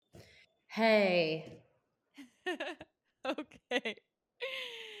Hey, Okay.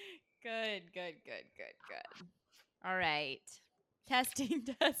 Good. All right. Testing,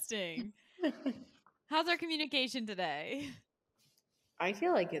 testing. How's our communication today? I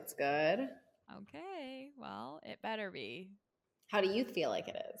feel like it's good. Okay. Well, it better be. How do you feel like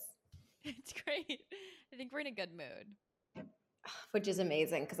it is? It's great. I think we're in a good mood. Which is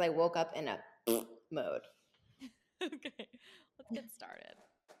amazing because I woke up in a mode. Okay. Let's get started.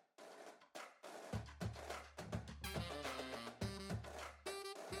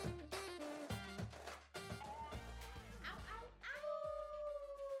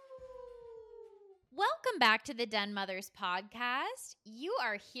 Welcome back to the Den Mothers podcast. You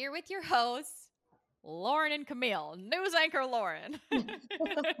are here with your hosts, Lauren and Camille, news anchor Lauren, and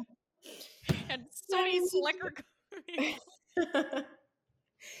sunny slicker Camille.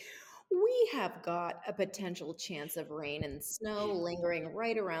 We have got a potential chance of rain and snow lingering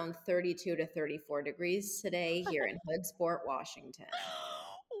right around 32 to 34 degrees today here in Hoodsport, Washington.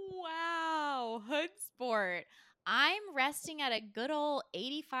 Wow, hood sport. I'm resting at a good old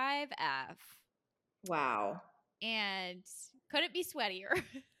 85F Wow. and couldn't be sweatier.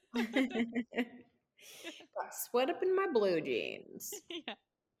 Got sweat up in my blue jeans. Yeah.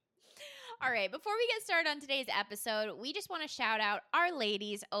 All right, before we get started on today's episode, we just want to shout out our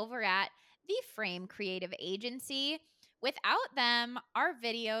ladies over at the Frame Creative Agency. Without them, our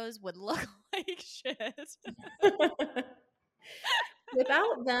videos would look like shit.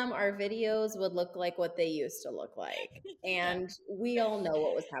 Without them, our videos would look like what they used to look like. Yeah. And we all know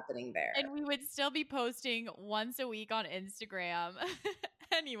what was happening there. And we would still be posting once a week on Instagram.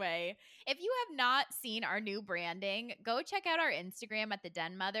 Anyway, if you have not seen our new branding, go check out our Instagram at the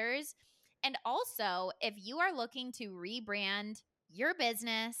Den Mothers. And also, if you are looking to rebrand your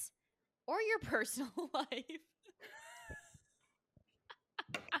business or your personal life,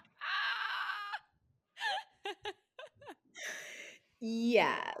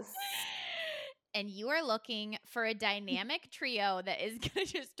 Yes. and you are looking for a dynamic trio that is going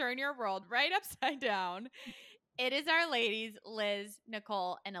to just turn your world right upside down, it is our ladies, Liz,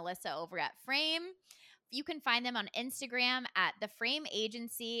 Nicole, and Alyssa over at Frame. You can find them on Instagram at The Frame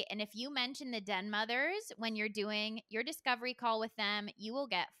Agency. And if you mention the Den Mothers when you're doing your discovery call with them, you will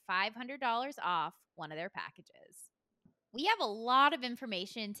get $500 off one of their packages. We have a lot of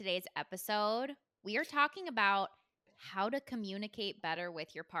information in today's episode. We are talking about how to communicate better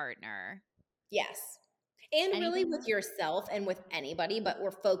with your partner. Yes. And really Anything? with yourself and with anybody, but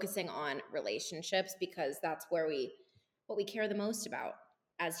we're focusing on relationships because that's where what we care the most about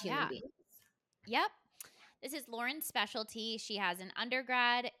as human Yeah. beings. Yep. This is Lauren's specialty. She has an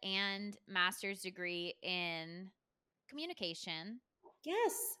undergrad and master's degree in communication.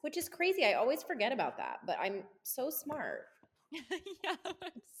 Yes, which is crazy. I always forget about that, but I'm so smart. Yeah,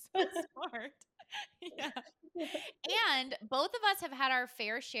 I'm so smart. Yeah. And both of us have had our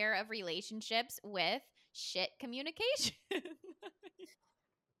fair share of relationships with shit communication.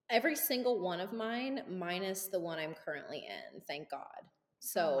 Every single one of mine, minus the one I'm currently in, thank God.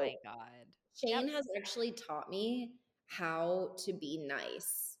 Oh my So God. Yep. Shane has actually taught me how to be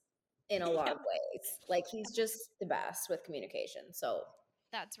nice in a lot Yep. of ways. Like he's just the best with communication. So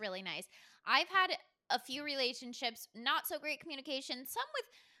That's really nice. I've had a few relationships, not so great communication, some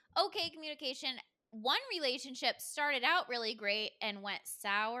with okay communication. One relationship started out really great and went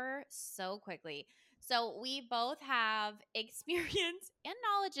sour so quickly. So we both have experience and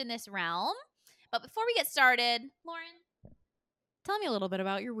knowledge in this realm. But before we get started, Lauren, tell me a little bit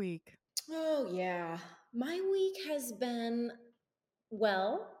about your week. oh yeah. My week has been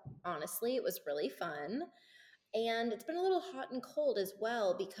well, honestly, it was really fun. And it's been a little hot and cold as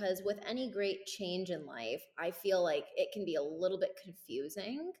well because with any great change in life, I feel like it can be a little bit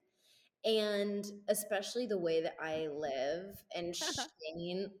confusing. And especially the way that I live and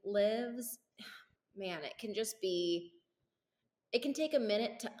Shane lives, man, it can take a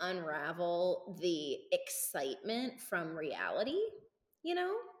minute to unravel the excitement from reality, you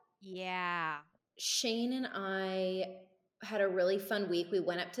know? Yeah. Shane and I had a really fun week. We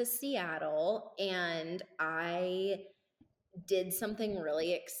went up to Seattle and I did something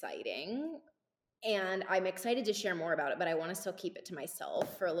really exciting. And I'm excited to share more about it, but I want to still keep it to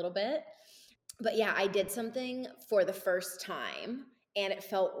myself for a little bit. But yeah, I did something for the first time and it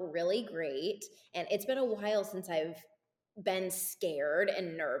felt really great. And it's been a while since I've been scared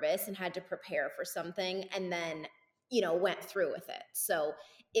and nervous and had to prepare for something and then, went through with it. So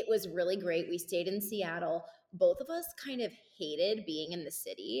it was really great. We stayed in Seattle. Both of us kind of hated being in the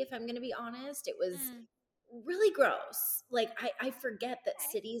city, if I'm going to be honest. It was Mm, really gross. Like I forget that okay.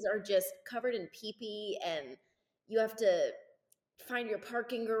 cities are just covered in pee pee and you have to find your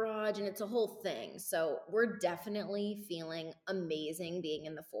parking garage, and it's a whole thing. So we're definitely feeling amazing being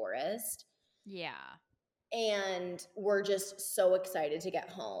in the forest. Yeah. And we're just so excited to get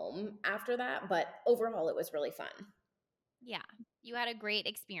home after that. But overall, it was really fun. Yeah. You had a great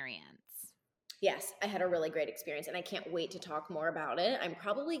experience. Yes, I had a really great experience and I can't wait to talk more about it. I'm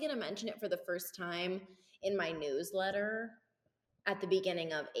probably going to mention it for the first time in my newsletter at the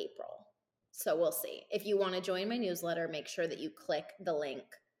beginning of April. So we'll see. If you want to join my newsletter, make sure that you click the link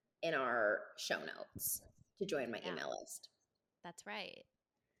in our show notes to join my Yeah, email list. that's right.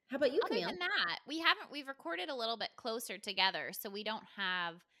 How about you, Other Camille? than that, we've recorded a little bit closer together, so we don't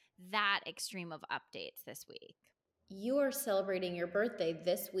have that extreme of updates this week. You are celebrating your birthday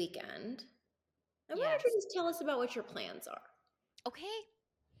this weekend. And why don't Yes. you just tell us about what your plans are? Okay.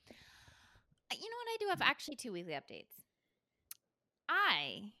 You know what? I do have actually 2 weekly updates.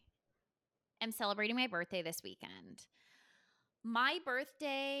 I am celebrating my birthday this weekend. My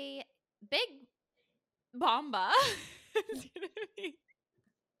birthday, big bomba,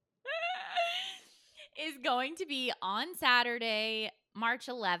 is going to be on Saturday, March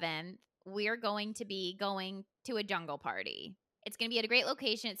 11th. We're going to be going to a jungle party. It's going to be at a great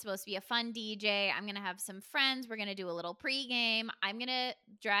location. It's supposed to be a fun DJ. I'm going to have some friends. We're going to do a little pregame. I'm going to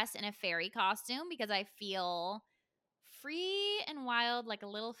dress in a fairy costume because I feel free and wild like a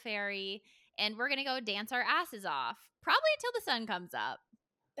little fairy. And we're going to go dance our asses off, probably until the sun comes up.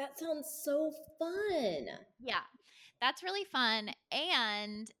 That sounds so fun. Yeah, that's really fun.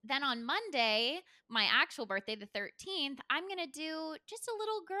 And then on Monday, my actual birthday, the 13th, I'm going to do just a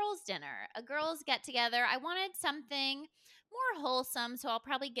little girls' dinner, a girls' get together. I wanted something more wholesome. So I'll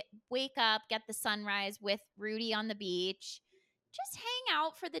probably wake up, get the sunrise with Rudy on the beach, just hang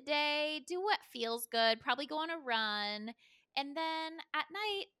out for the day, do what feels good, probably go on a run. And then at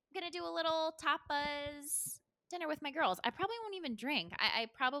night, going to do a little tapas dinner with my girls. I probably won't even drink. I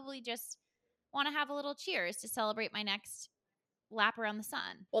probably just want to have a little cheers to celebrate my next lap around the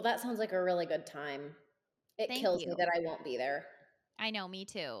sun. Well, that sounds like a really good time. It Thank kills me you. that I won't be there. I know, me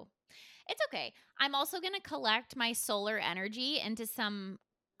too. It's okay. I'm also going to collect my solar energy into some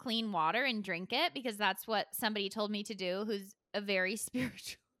clean water and drink it because that's what somebody told me to do who's a very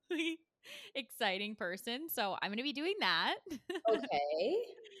spiritually exciting person. So I'm going to be doing that. Okay.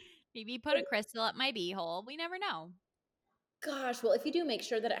 Maybe put a crystal up my beehole. We never know. Gosh, well, if you do, make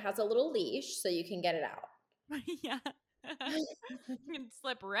sure that it has a little leash so you can get it out. Yeah. You can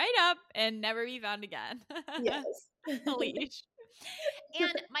slip right up and never be found again. Yes. A leash.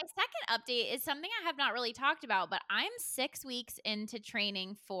 And my second update is something I have not really talked about, but I'm 6 weeks into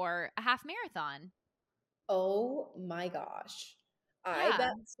training for a half marathon. Oh my gosh. I Yeah.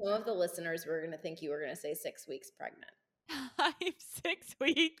 bet some of the listeners were going to think you were going to say 6 weeks pregnant. I'm 6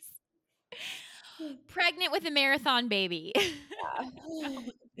 weeks pregnant with a marathon baby. That's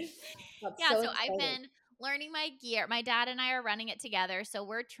Yeah, so so I've exciting. been learning my gear. My dad and I are running it together. So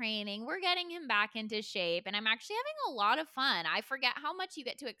we're training, we're getting him back into shape, and I'm actually having a lot of fun. I forget how much you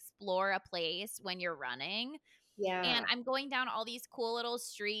get to explore a place when you're running. And Yeah. I'm going down all these cool little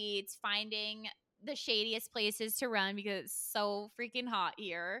streets, finding the shadiest places to run because it's so freaking hot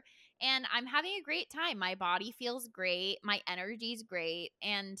here. And I'm having a great time. My body feels great. My energy's great.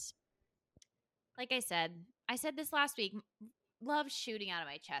 And like I said this last week, love shooting out of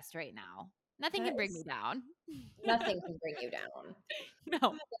my chest right now. Nothing That can bring me is down. nothing can bring you down. No.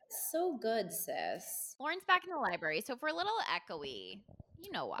 That's so good, sis. Lauren's back in the library. So if we're a little echoey,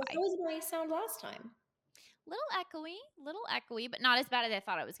 you know why. Well, how was my sound last time? Little echoey, but not as bad as I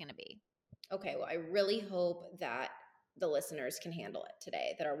thought it was going to be. Okay, well, I really hope that the listeners can handle it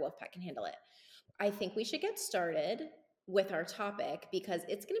today, that our wolf pack can handle it. I think we should get started with our topic because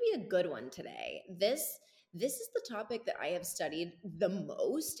it's going to be a good one today. This is the topic that I have studied the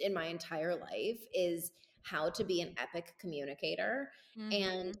most in my entire life is how to be an epic communicator.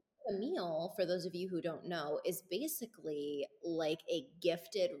 And Camille, for those of you who don't know, is basically like a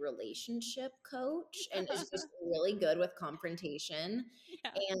gifted relationship coach and is just really good with confrontation.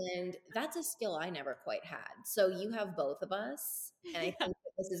 Yeah. And that's a skill I never quite had. So you have both of us. And I think that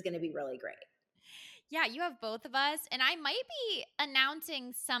this is going to be really great. Yeah, you have both of us. And I might be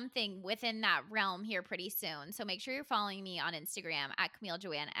announcing something within that realm here pretty soon. So make sure you're following me on Instagram at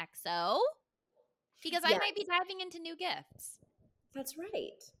CamilleJoanneXO because I Yeah, might be diving into new gifts. that's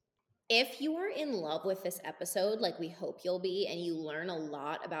right. If you are in love with this episode, like we hope you'll be, and you learn a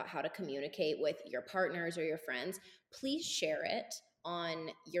lot about how to communicate with your partners or your friends, please share it on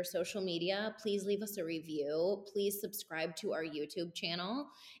your social media. Please leave us a review. Please subscribe to our YouTube channel.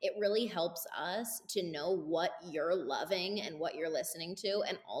 It really helps us to know what you're loving and what you're listening to,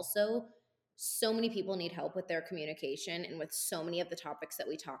 and also so many people need help with their communication and with so many of the topics that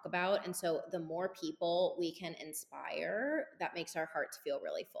we talk about. And so the more people we can inspire, that makes our hearts feel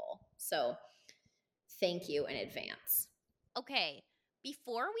really full. So thank you in advance. Okay,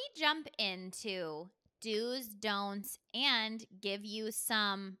 before we jump into do's, don'ts, and give you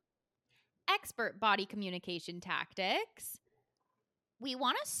some expert body communication tactics, we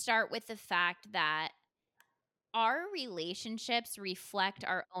want to start with the fact that our relationships reflect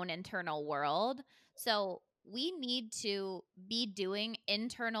our own internal world. So we need to be doing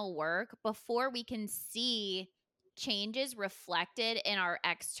internal work before we can see changes reflected in our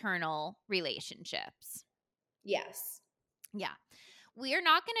external relationships. Yes. Yeah. We are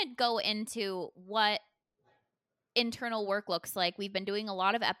not going to go into what internal work looks like. We've been doing a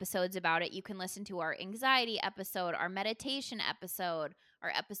lot of episodes about it. You can listen to our anxiety episode, our meditation episode,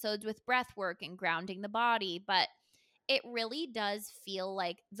 our episodes with breath work and grounding the body. But it really does feel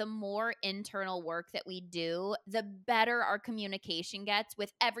like the more internal work that we do, the better our communication gets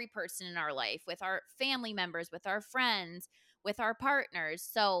with every person in our life, with our family members, with our friends, with our partners.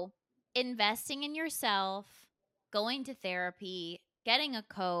 So, investing in yourself, going to therapy, getting a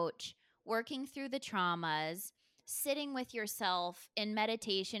coach, working through the traumas, sitting with yourself in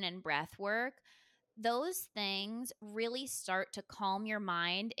meditation and breath work, those things really start to calm your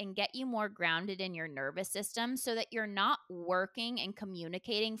mind and get you more grounded in your nervous system so that you're not working and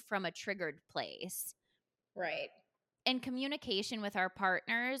communicating from a triggered place. Right. And communication with our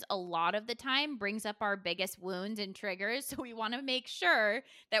partners a lot of the time brings up our biggest wounds and triggers. So we want to make sure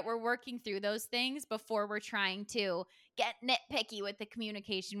that we're working through those things before we're trying to get nitpicky with the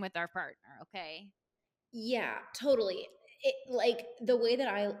communication with our partner. Okay. Yeah, totally. It, like the way that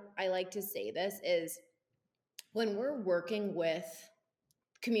I like to say this is when we're working with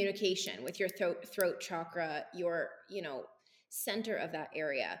communication with your throat chakra, your, center of that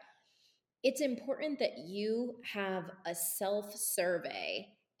area, it's important that you have a self survey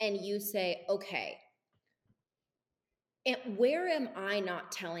and you say, okay, and where am I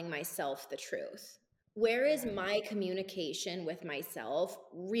not telling myself the truth? Where is my communication with myself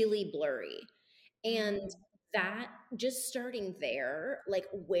really blurry? And Mm, that, just starting there, like,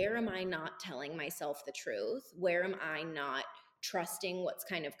 where am I not telling myself the truth? Where am I not trusting what's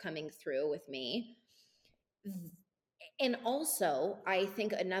kind of coming through with me? And also, I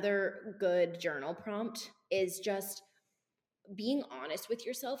think another good journal prompt is just being honest with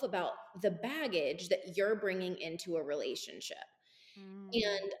yourself about the baggage that you're bringing into a relationship. mm,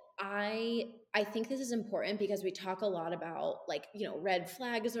 And I think this is important because we talk a lot about, like, red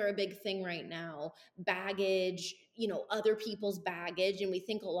flags are a big thing right now, baggage, other people's baggage, and we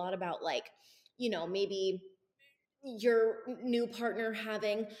think a lot about, like, maybe your new partner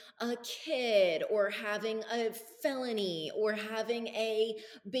having a kid or having a felony or having a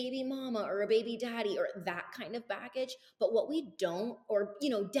baby mama or a baby daddy or that kind of baggage. But what we don't, or,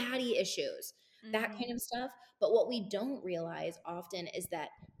 daddy issues, that kind mhm. of stuff. But what we don't realize often is that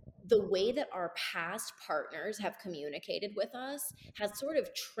the way that our past partners have communicated with us has sort of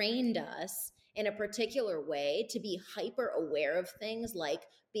trained us in a particular way to be hyper aware of things like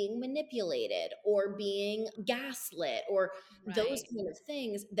being manipulated or being gaslit or those Right. kind of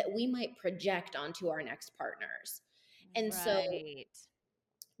things that we might project onto our next partners. And so Right.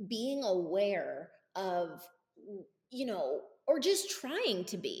 being aware of, or just trying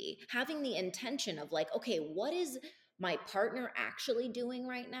to be, having the intention of, like, okay, what is my partner actually doing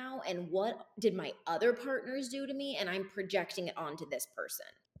right now? And what did my other partners do to me? And I'm projecting it onto this person.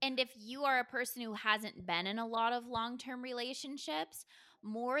 And if you are a person who hasn't been in a lot of long term relationships,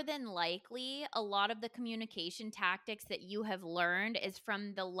 more than likely, a lot of the communication tactics that you have learned is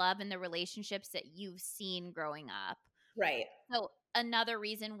from the love and the relationships that you've seen growing up. Right. So, another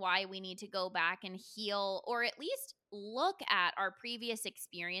reason why we need to go back and heal, or at least look at our previous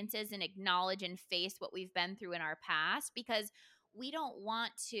experiences and acknowledge and face what we've been through in our past, because we don't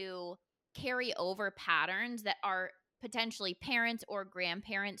want to carry over patterns that our potentially parents or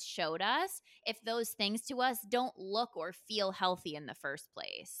grandparents showed us if those things to us don't look or feel healthy in the first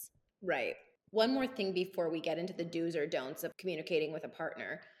place. Right. One more thing before we get into the do's or don'ts of communicating with a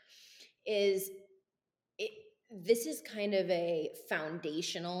partner is it, this is kind of a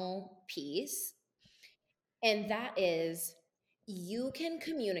foundational piece, and that is, you can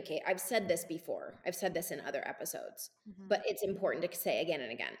communicate. I've said this before, I've said this in other episodes, Mm-hmm. but it's important to say again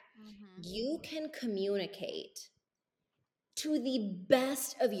and again. Mm-hmm. You can communicate to the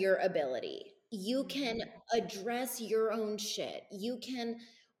best of your ability. You can address your own shit. You can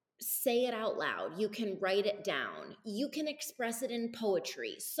say it out loud. You can write it down. You can express it in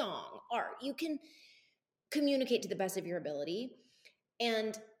poetry, song, art. You can communicate to the best of your ability.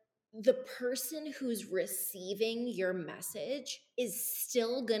 And the person who's receiving your message is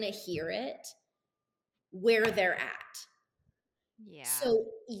still going to hear it where they're at. Yeah. So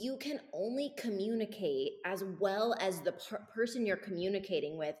you can only communicate as well as the person you're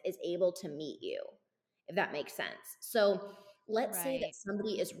communicating with is able to meet you, if that makes sense. So let's say that Right.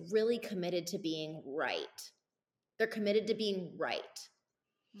 somebody is really committed to being right. They're committed to being right.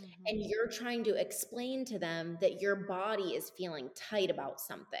 And Mm-hmm. you're trying to explain to them that your body is feeling tight about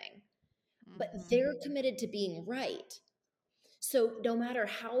something, but Mm-hmm. they're committed to being right. So no matter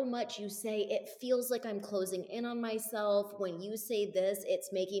how much you say, it feels like I'm closing in on myself. When you say this,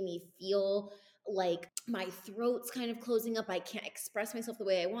 it's making me feel like my throat's kind of closing up. I can't express myself the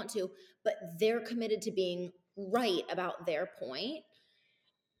way I want to, but they're committed to being right about their point.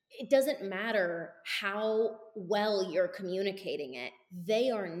 It doesn't matter how well you're communicating it, they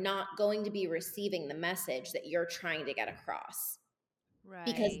are not going to be receiving the message that you're trying to get across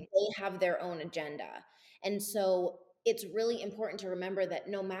because Right. they have their own agenda. And so it's really important to remember that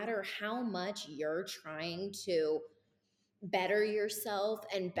no matter how much you're trying to better yourself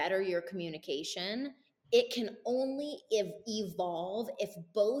and better your communication, it can only evolve if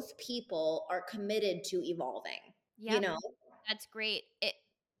both people are committed to evolving, you Yep. know? That's great.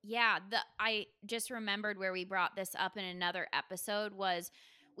 I just remembered where we brought this up in another episode was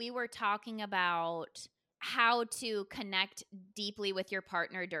we were talking about how to connect deeply with your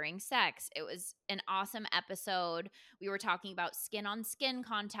partner during sex. It was an awesome episode. We were talking about skin on skin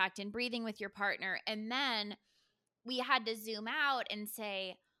contact and breathing with your partner. And then we had to zoom out and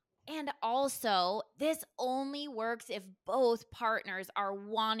say, and also, this only works if both partners are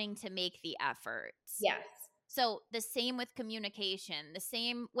wanting to make the efforts. Yes. So, the same with communication, the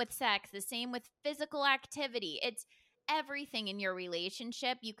same with sex, the same with physical activity. It's everything in your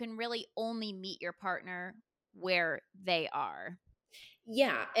relationship. You can really only meet your partner where they are.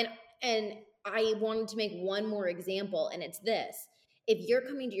 Yeah, and I wanted to make one more example, and it's this. If you're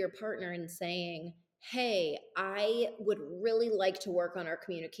coming to your partner and saying, "Hey, I would really like to work on our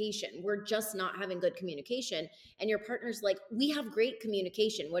communication. We're just not having good communication." And your partner's like, "We have great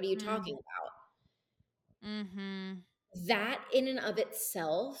communication. What are you talking about?" Mm-hmm. That in and of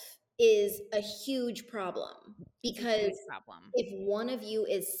itself is a huge problem It's a because huge problem. if one of you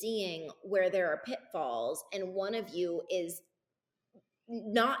is seeing where there are pitfalls and one of you is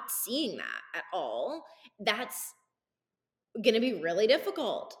not seeing that at all, that's going to be really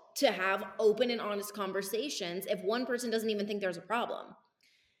difficult to have open and honest conversations if one person doesn't even think there's a problem.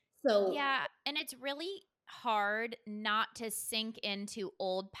 So, Yeah, and it's really hard not to sink into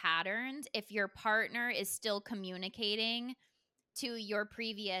old patterns if your partner is still communicating to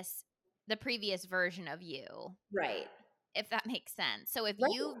the previous version of you, right. if that makes sense. So if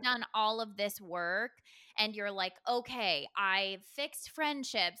Right. you've done all of this work and you're like, okay, I fixed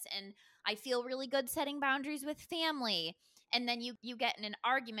friendships and I feel really good setting boundaries with family, and then you get in an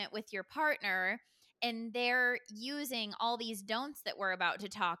argument with your partner and they're using all these don'ts that we're about to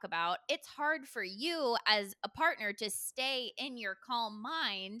talk about, it's hard for you as a partner to stay in your calm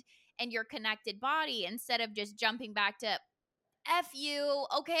mind and your connected body instead of just jumping back to F you,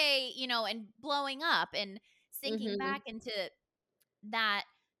 okay, and blowing up and sinking Mhm. back into that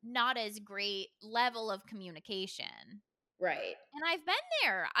not as great level of communication. Right. And I've been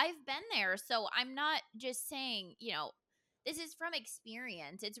there. I've been there. So I'm not just saying, this is from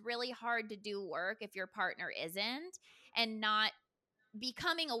experience. It's really hard to do work if your partner isn't and not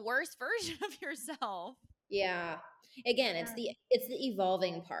becoming a worse version of yourself. Yeah. Again, Yeah. it's the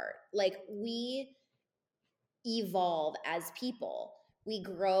evolving part. Like we evolve as people. We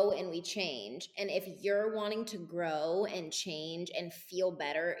grow and we change. And if you're wanting to grow and change and feel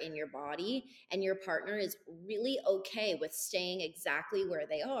better in your body, and your partner is really okay with staying exactly where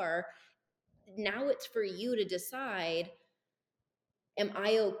they are, now it's for you to decide, am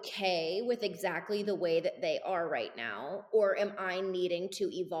I okay with exactly the way that they are right now? Or am I needing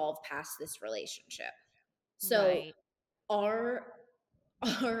to evolve past this relationship? So Right. our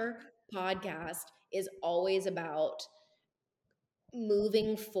our podcast is always about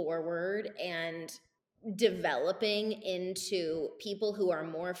moving forward and developing into people who are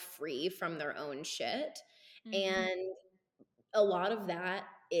more free from their own shit. Mm-hmm. And a lot of that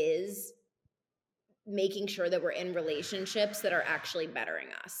is making sure that we're in relationships that are actually bettering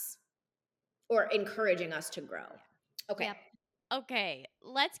us or encouraging us to grow. Okay. Yep. Okay,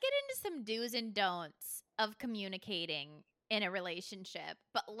 let's get into some do's and don'ts of communicating in a relationship.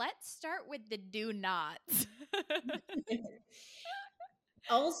 But let's start with the do nots.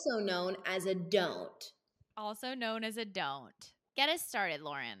 Also known as a don't. Also known as a don't. Get us started,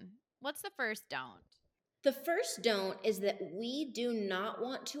 Lauren. What's the first don't? The first don't is that we do not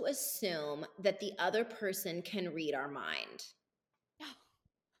want to assume that the other person can read our mind.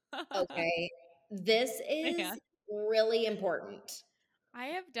 Okay. This is Man, really important. I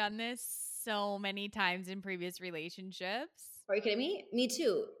have done this so many times in previous relationships. Are you kidding me? Me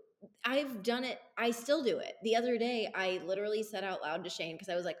too. I've done it. I still do it. The other day, I literally said out loud to Shane because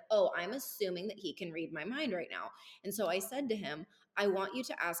I was like, oh, I'm assuming that he can read my mind right now. And so I said to him, I want you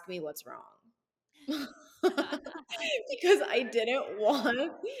to ask me what's wrong. Because I didn't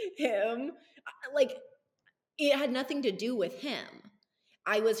want him, like, it had nothing to do with him.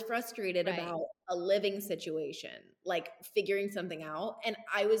 I was frustrated Right. about a living situation, like figuring something out, and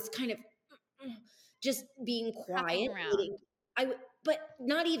I was kind of just being Hopping quiet, eating. around. But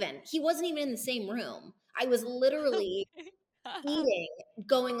not even. He wasn't even in the same room. I was literally Okay. eating,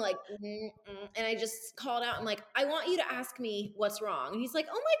 going like, and I just called out. I'm like, I want you to ask me what's wrong. And he's like,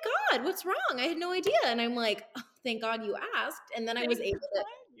 oh my God, what's wrong? I had no idea. And I'm like, oh, thank God you asked. And then I was Thank able God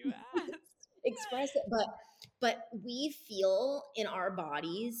you to asked. express it. But we feel in our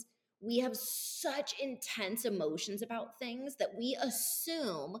bodies, we have such intense emotions about things that we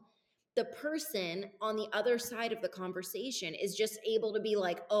assume the person on the other side of the conversation is just able to be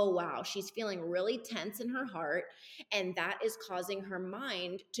like, oh, wow, she's feeling really tense in her heart. And that is causing her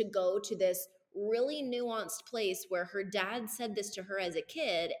mind to go to this really nuanced place where her dad said this to her as a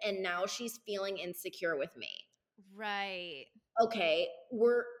kid. And now she's feeling insecure with me. Right. Okay,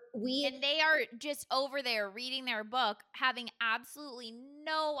 we And they are just over there reading their book, having absolutely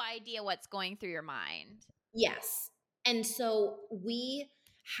no idea what's going through your mind. yes. And so we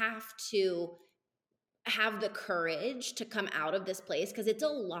have to have the courage to come out of this place because it's a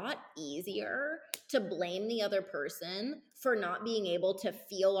lot easier to blame the other person for not being able to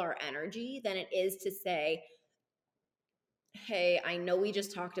feel our energy than it is to say, hey, I know we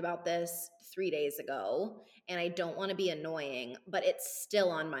just talked about this 3 days ago and I don't want to be annoying, but it's still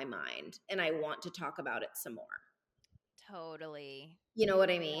on my mind and I want to talk about it some more. Totally. You know what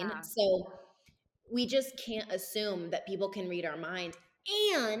I mean? Yeah. So we just can't assume that people can read our mind.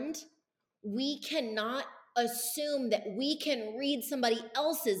 And we cannot assume that we can read somebody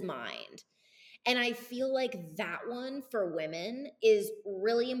else's mind. And I feel like that one for women is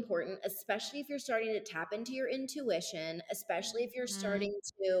really important, especially if you're starting to tap into your intuition, especially if you're Mhm. starting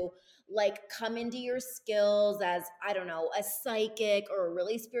to like come into your skills as, I don't know, a psychic or a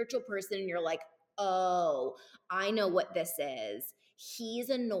really spiritual person. And you're like, oh, I know what this is. He's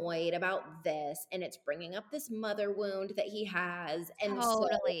annoyed about this and it's bringing up this mother wound that he has. And so,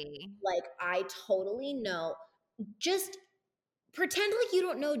 Totally. like, I totally know. Just pretend like you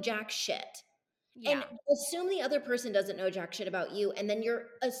don't know jack shit and Yeah. assume the other person doesn't know jack shit about you, and then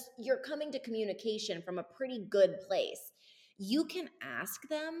you're coming to communication from a pretty good place. You can ask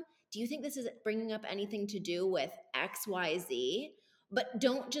them, do you think this is bringing up anything to do with XYZ? But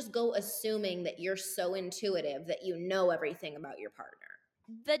don't just go assuming that you're so intuitive that you know everything about your partner.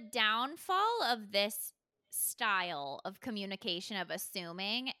 The downfall of this style of communication, of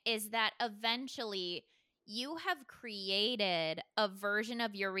assuming, is that eventually you have created a version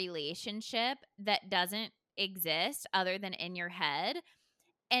of your relationship that doesn't exist other than in your head.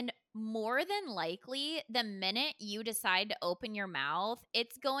 And more than likely, the minute you decide to open your mouth,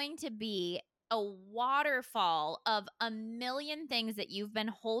 it's going to be a waterfall of a million things that you've been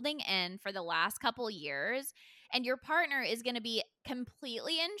holding in for the last couple years. And your partner is going to be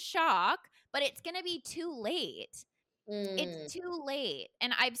completely in shock, but it's going to be too late. It's Mm, too late.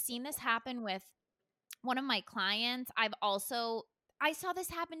 And I've seen this happen with one of my clients. I saw this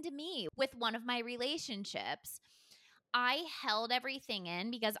happen to me with one of my relationships. I held everything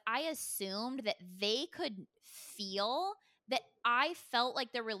in because I assumed that they could feel that I felt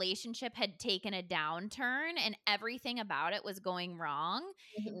like the relationship had taken a downturn and everything about it was going wrong.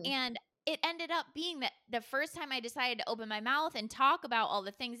 mhm. And it ended up being that the first time I decided to open my mouth and talk about all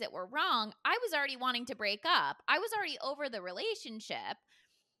the things that were wrong, I was already wanting to break up. I was already over the relationship.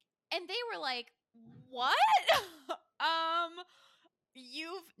 And they were like, "What? um,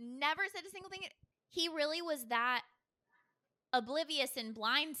 you've never said a single thing." He really was that oblivious and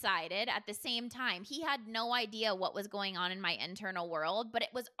blindsided at the same time. He had no idea what was going on in my internal world, but it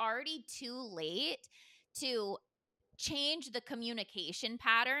was already too late to change the communication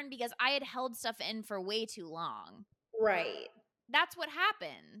pattern because I had held stuff in for way too long. Right. That's what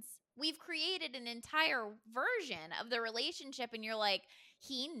happens. We've created an entire version of the relationship, and you're like,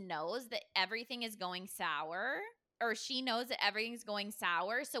 he knows that everything is going sour, or she knows that everything's going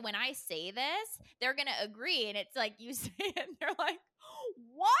sour. So when I say this, they're going to agree. And it's like you say it, and they're like,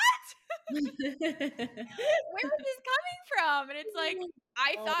 what? Where is this coming from? And it's like,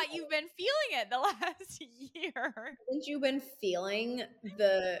 I Oh, thought you've been feeling it the last year. haven't you been feeling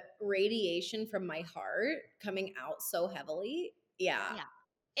the radiation from my heart coming out so heavily? Yeah. Yeah.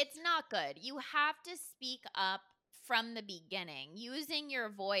 It's not good. You have to speak up from the beginning, using your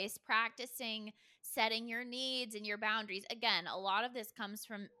voice, practicing setting your needs and your boundaries. Again, a lot of this comes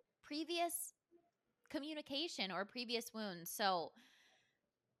from previous communication or previous wounds. So,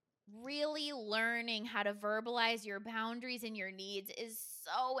 really learning how to verbalize your boundaries and your needs is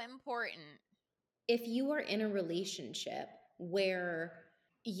so important. If you are in a relationship where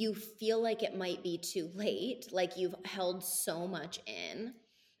you feel like it might be too late, like you've held so much in,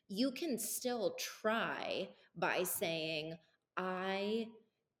 you can still try by saying, I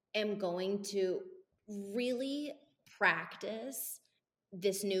am going to really practice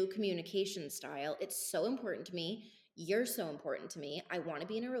this new communication style. It's so important to me. You're so important to me. I want to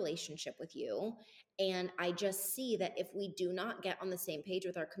be in a relationship with you. And I just see that if we do not get on the same page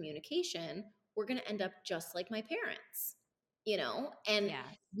with our communication, we're going to end up just like my parents, you know? And Yes.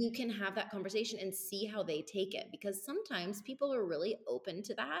 you can have that conversation and see how they take it, because sometimes people are really open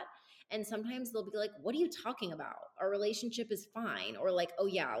to that. And sometimes they'll be like, what are you talking about? Our relationship is fine. Or like, oh,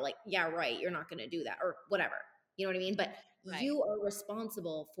 yeah, like, yeah, right. You're not going to do that or whatever. You know what I mean? But Right. you are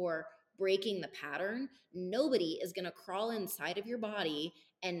responsible for breaking the pattern. Nobody is going to crawl inside of your body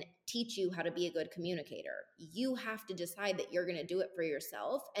and teach you how to be a good communicator. You have to decide that you're going to do it for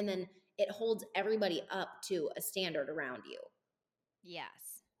yourself. And then it holds everybody up to a standard around you.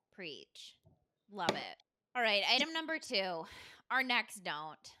 Yes. Preach. Love it. All right. Item number 2, our next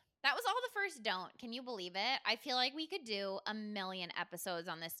don't. That was all the first don't. Can you believe it? I feel like we could do a million episodes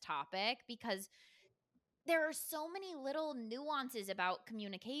on this topic because there are so many little nuances about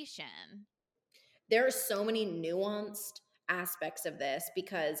communication. There are so many nuanced aspects of this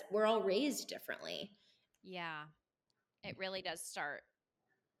because we're all raised differently. Yeah. It really does start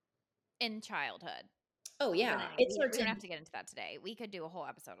in childhood. Oh, But yeah. anyway, we don't have to get into that today. We could do a whole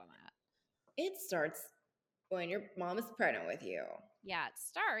episode on that. It starts when your mom is pregnant with you. Yeah, it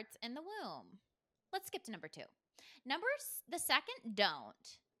starts in the womb. Let's skip to number 2. The second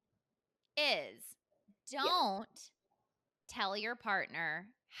don't is Yeah. don't tell your partner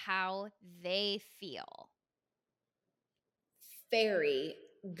how they feel. Very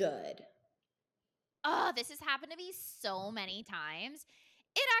good. Oh, this has happened to me so many times.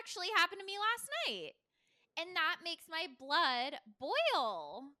 It actually happened to me last night. And that makes my blood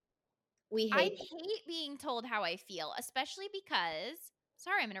boil. We I hate hate being told how I feel, especially because,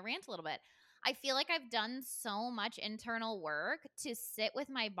 sorry, I'm going to rant a little bit. I feel like I've done so much internal work to sit with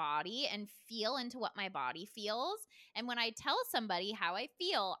my body and feel into what my body feels. And when I tell somebody how I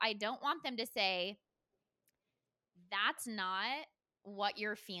feel, I don't want them to say, that's not what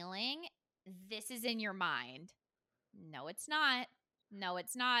you're feeling. This is in your mind. No, it's not. No,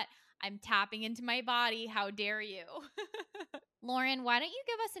 it's not. I'm tapping into my body. How dare you? Lauren, why don't you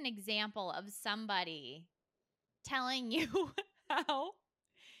give us an example of somebody telling you how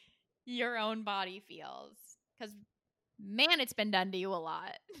your own body feels? Because, man, it's been done to you a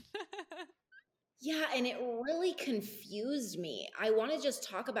lot. Yeah, and it really confused me. I want to just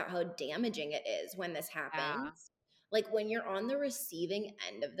talk about how damaging it is when this Yeah. happens. Like when you're on the receiving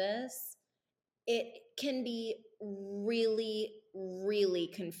end of this, it can be really, really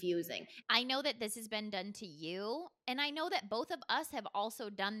confusing. I know that this has been done to you, and I know that both of us have also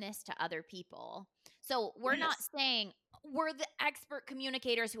done this to other people. So we're not Yes, saying we're the expert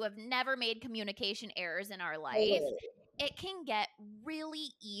communicators who have never made communication errors in our life. totally. It can get really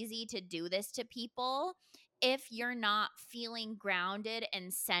easy to do this to people if you're not feeling grounded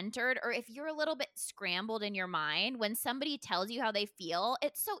and centered, or if you're a little bit scrambled in your mind. When somebody tells you how they feel,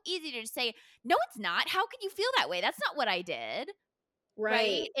 it's so easy to just say, no, it's not. How could you feel that way? That's not what I did. Right.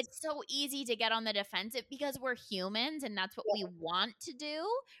 Right? It's so easy to get on the defensive because we're humans and that's what we want to do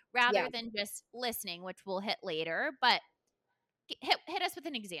Yeah. rather than just listening, which we'll hit later. But hit us with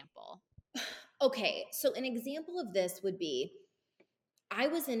an example. Okay, so an example of this would be I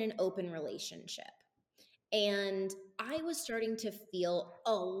was in an open relationship and I was starting to feel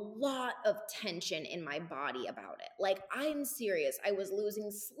a lot of tension in my body about it. Like, I'm serious. I was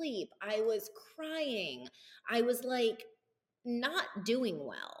losing sleep. I was crying. I was like not doing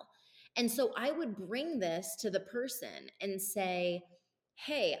well. And so I would bring this to the person and say,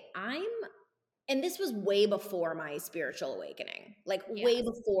 hey, and this was way before my spiritual awakening, like way Yes.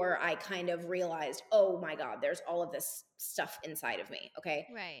 before I kind of realized, oh my God, there's all of this stuff inside of me. Okay.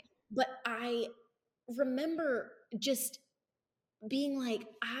 Right. But I remember just being like,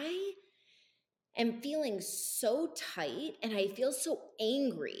 am feeling so tight and I feel so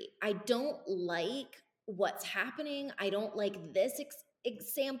angry. I don't like what's happening. I don't like this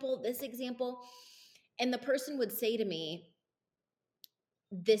example, this example. And the person would say to me,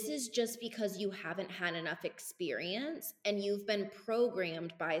 this is just because you haven't had enough experience and you've been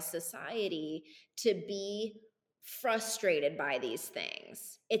programmed by society to be frustrated by these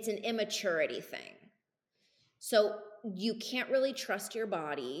things. It's an immaturity thing. So you can't really trust your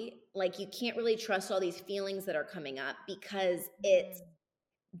body. Like you can't really trust all these feelings that are coming up because it's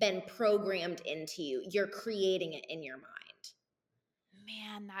been programmed into you. You're creating it in your mind.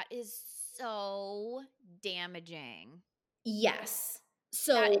 Man, that is so damaging. Yes.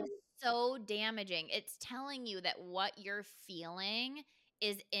 That So is so damaging. It's telling you that what you're feeling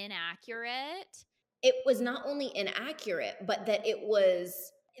is inaccurate. it was not only inaccurate, but that it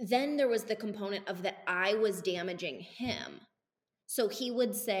was, then there was the component of that I was damaging him. So he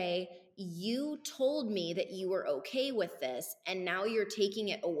would say, you told me that you were okay with this, and now you're taking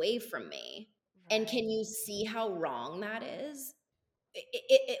it away from me. And can you see how wrong that is?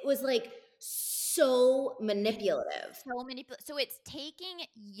 It was like so manipulative. So so it's taking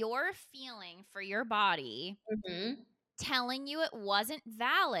your feeling for your body, Mhm. telling you it wasn't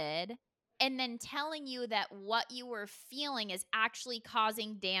valid, and then telling you that what you were feeling is actually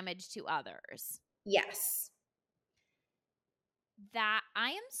causing damage to others. Yes. That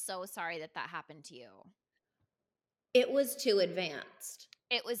I am so sorry that that happened to you. It was too advanced.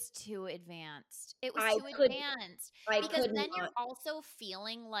 It was too advanced. It was I too could advanced I because could then you're not. also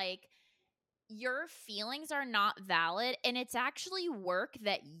feeling like your feelings are not valid and it's actually work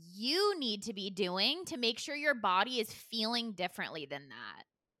that you need to be doing to make sure your body is feeling differently than that,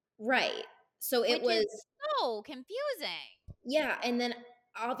 Right. So it which is was, so confusing. yeah, and then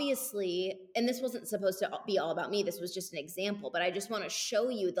obviously, and this wasn't supposed to be all about me, this was just an example, but I just want to show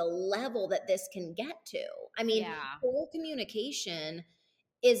you the level that this can get to. I mean, Yeah. poor communication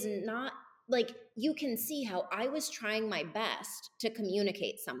is not like, you can see how I was trying my best to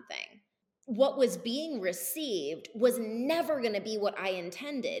communicate something. What was being received was never going to be what I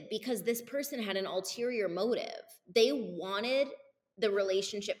intended because this person had an ulterior motive. They wanted the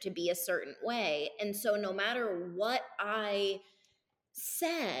relationship to be a certain way. And so, no matter what I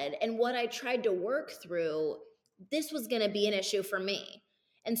said and what I tried to work through, this was going to be an issue for me.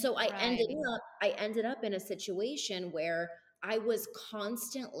 And so Right. I ended up in a situation where I was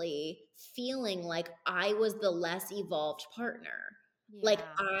constantly feeling like I was the less evolved partner. Like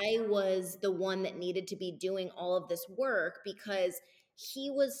Yeah. I was the one that needed to be doing all of this work because he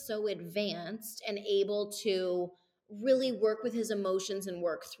was so advanced and able to really work with his emotions and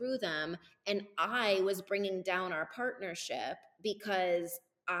work through them, and I was bringing down our partnership because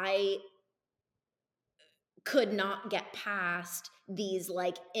I could not get past these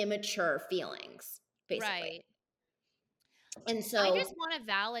like immature feelings, basically. Right. And I so, just want to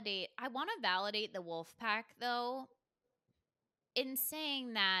validate I want to validate the wolf pack though in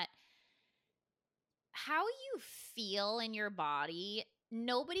saying that how you feel in your body,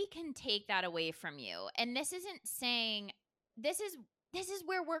 nobody can take that away from you. And this isn't saying this is this is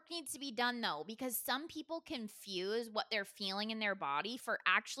where work needs to be done though, because some people confuse what they're feeling in their body for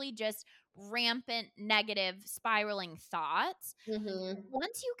actually just rampant negative spiraling thoughts. mhm,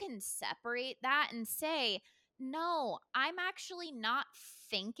 Once you can separate that and say, no, I'm actually not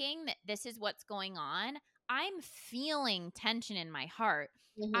thinking that this is what's going on. I'm feeling tension in my heart.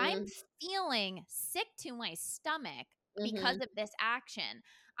 I'm mhm, feeling sick to my stomach because mhm, of this action.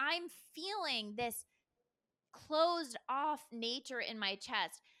 I'm feeling this closed off nature in my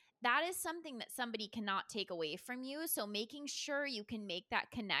chest. That is something that somebody cannot take away from you. So, making sure you can make that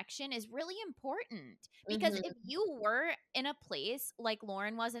connection is really important because mhm, if you were in a place like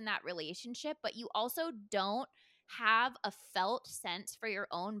Lauren was in that relationship, but you also don't have a felt sense for your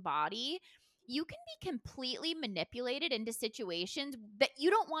own body, you can be completely manipulated into situations that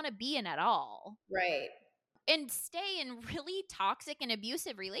you don't want to be in at all right. and stay in really toxic and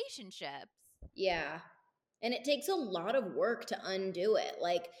abusive relationships. Yeah. And it takes a lot of work to undo it.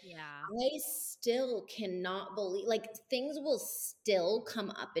 Like, Yeah. I still cannot believe, like, things will still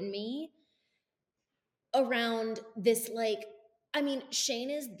come up in me around this, like, I mean, Shane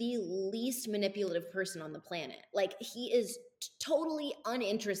is the least manipulative person on the planet. Like, he is totally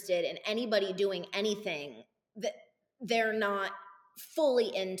uninterested in anybody doing anything that they're not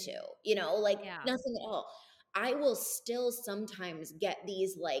fully into, like Yeah. nothing at all. I will still sometimes get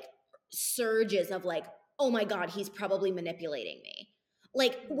these like surges of like, oh my God, he's probably manipulating me.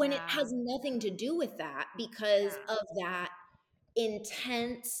 Like, when it Yeah. has nothing to do with that because Yeah. of that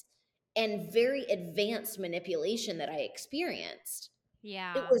intense and very advanced manipulation that I experienced.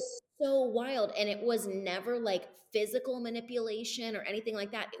 It Yeah. was so wild. And it was never like physical manipulation or anything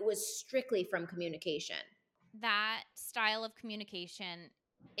like that. It was strictly from communication. That style of communication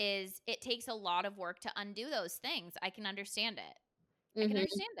it takes a lot of work to undo those things. I can understand it. I can Hmm.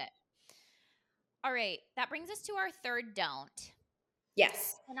 understand it. All right, that brings us to our third don't.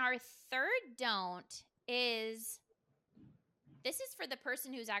 Yes. And our third don't is this is for the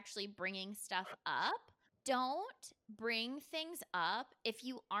person who's actually bringing stuff up. Don't bring things up if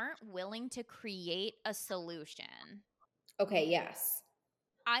you aren't willing to create a solution. Okay. Yes.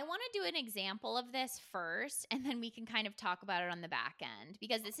 I want to do an example of this first, and then we can kind of talk about it on the back end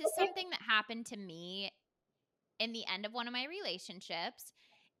because this is Okay. something that happened to me in the end of one of my relationships.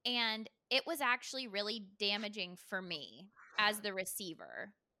 And it was actually really damaging for me as the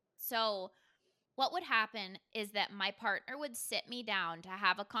receiver. So, what would happen is that my partner would sit me down to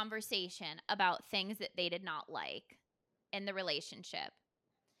have a conversation about things that they did not like in the relationship.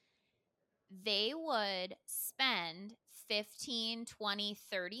 They would spend 15, 20,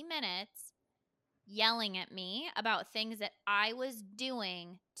 30 minutes yelling at me about things that I was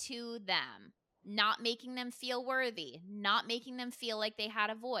doing to them, not making them feel worthy, not making them feel like they had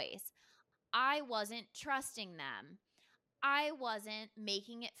a voice. I wasn't trusting them. I wasn't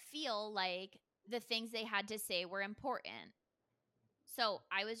making it feel like the things they had to say were important. So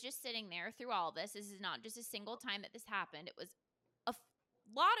I was just sitting there through all this. This is not just a single time that this happened, it was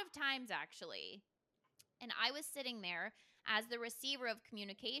lot of times actually. And I was sitting there as the receiver of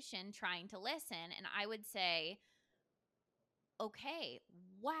communication trying to listen, and I would say, okay,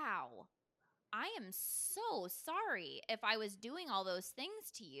 wow, I am so sorry if I was doing all those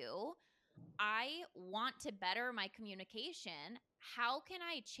things to you. I want to better my communication. How can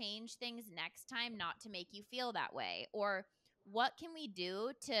I change things next time not to make you feel that way? Or what can we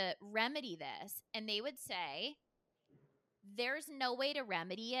do to remedy this? And they would say, there's no way to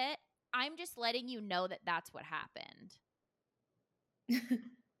remedy it. I'm just letting you know that that's what happened.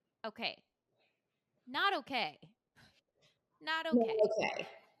 Okay. Not okay. Not No, okay. okay.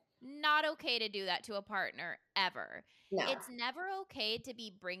 Not okay to do that to a partner ever. No. It's never okay to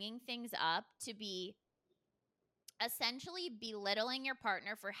be bringing things up, to be essentially belittling your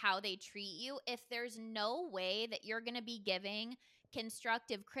partner for how they treat you if there's no way that you're going to be giving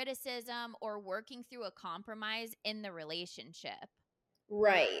constructive criticism or working through a compromise in the relationship.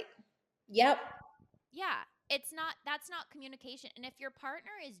 Right. Yep. Yeah, that's not communication. And if your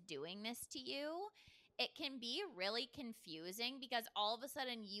partner is doing this to you, it can be really confusing because all of a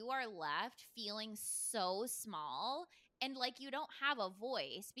sudden you are left feeling so small and like you don't have a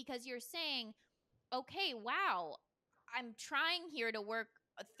voice because you're saying, okay, wow, I'm trying here to work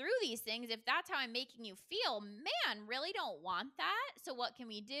through these things. If that's how I'm making you feel, man, really don't want that. So what can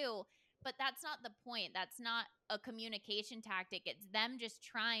we do? But that's not the point. That's not a communication tactic. It's them just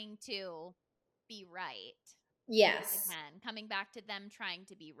trying to be right. Yes. Again, coming back to them trying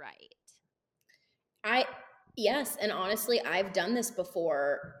to be right. I yes, and honestly, I've done this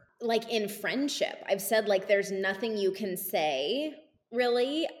before, like in friendship. I've said like there's nothing you can say,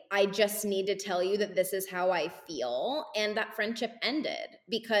 really. I just need to tell you that this is how I feel, and that friendship ended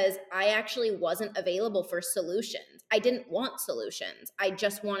because I actually wasn't available for solutions. I didn't want solutions. I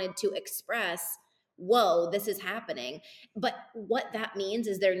just wanted to express, "Whoa, this is happening." But what that means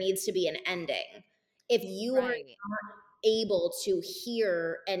is there needs to be an ending. If you are Right. able to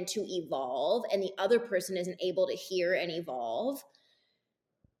hear and to evolve and the other person isn't able to hear and evolve,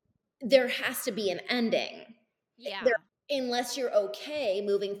 there has to be an ending there, Yeah. unless you're okay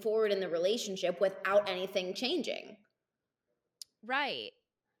moving forward in the relationship without anything changing. Right.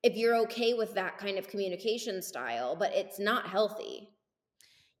 If you're okay with that kind of communication style, but it's not healthy.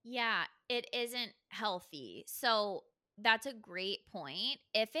 Yeah, it isn't healthy. So that's a great point.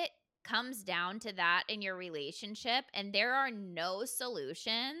 If it comes down to that in your relationship and there are no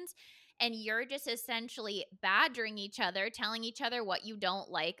solutions and you're just essentially badgering each other, telling each other what you don't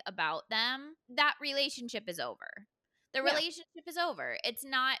like about them, that relationship is over. The Yeah. relationship is over. It's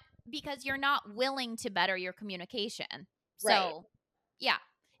not because you're not willing to better your communication. Right. So, yeah,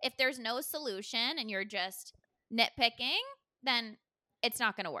 if there's no solution and you're just nitpicking, then it's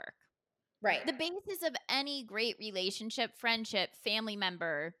not going to work. Right. The basis of any great relationship, friendship, family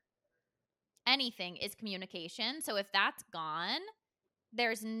member, anything is communication. So if that's gone,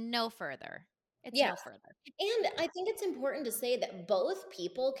 there's no further. It's Yeah. no further. And I think it's important to say that both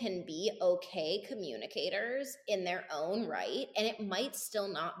people can be okay communicators in their own right, and it might still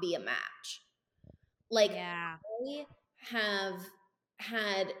not be a match. Like, Yeah. I have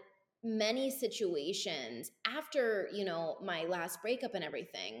had many situations after, my last breakup and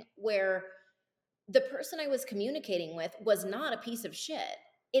everything, where the person I was communicating with was not a piece of shit.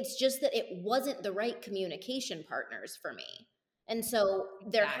 It's just that it wasn't the right communication partners for me. And so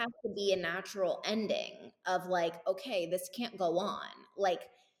there has Exactly. to be a natural ending of like, okay, this can't go on. Like,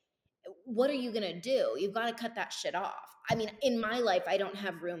 what are you going to do? You've got to cut that shit off. I mean, in my life, I don't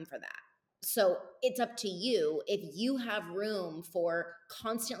have room for that. So it's up to you. If you have room for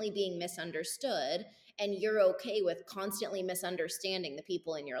constantly being misunderstood and you're okay with constantly misunderstanding the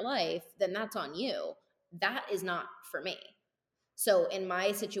people in your life, then that's on you. That is not for me. So in my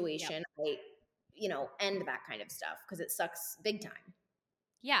Yep. situation, I, end that kind of stuff because it sucks big time.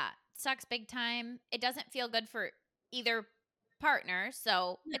 Yeah, sucks big time. It doesn't feel good for either partner,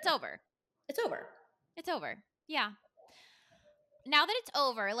 so it's Yeah, over. it's over. It's over. Yeah. Now that it's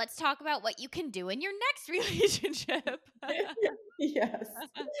over, let's talk about what you can do in your next relationship. Yes.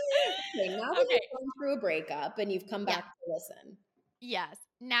 Okay, now that Okay. you've gone through a breakup and you've come Yeah. back to listen. Yes.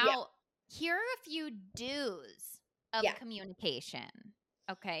 Yeah. Now, here are a few do's of Yeah. communication.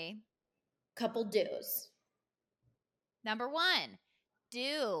 Okay. Couple do's. Number one,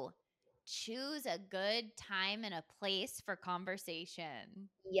 do choose a good time and a place for conversation.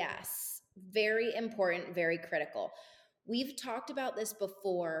 Yes. Very important, very critical. We've talked about this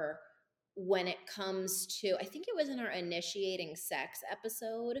before when it comes to, I think it was in our initiating sex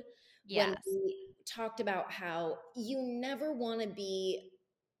episode, when Yes. we talked about how you never want to be,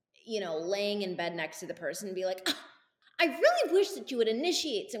 laying in bed next to the person and be like, "Ah, I really wish that you would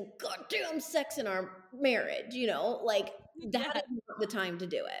initiate some goddamn sex in our marriage, like that Yes. is not the time to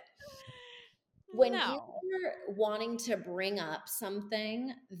do it. When No. you're wanting to bring up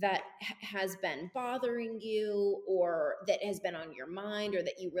something that has been bothering you or that has been on your mind or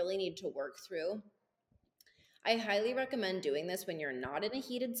that you really need to work through, I highly recommend doing this when you're not in a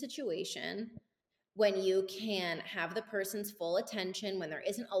heated situation, when you can have the person's full attention, when there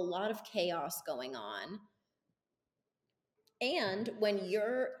isn't a lot of chaos going on, and when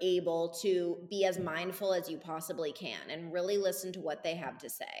you're able to be as mindful as you possibly can and really listen to what they have to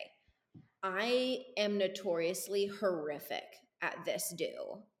say. I am notoriously horrific at this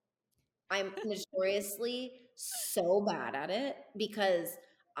do. I'm notoriously so bad at it because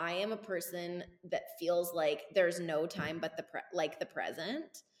I am a person that feels like there's no time but the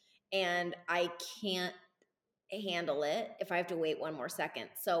present, and I can't handle it if I have to wait one more second.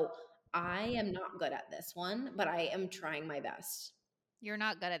 So I am not good at this one, but I am trying my best. You're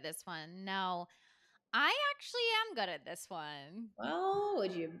not good at this one. No. I actually am good at this one. Well,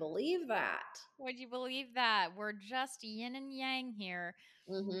 would you believe that? Would you believe that? We're just yin and yang here.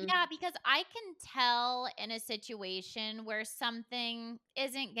 Mm-hmm. Yeah, because I can tell in a situation where something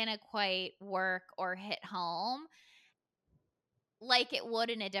isn't going to quite work or hit home like it would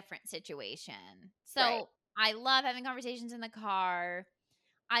in a different situation. Right. So I love having conversations in the car.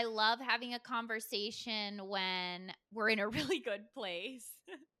 I love having a conversation when we're in a really good place.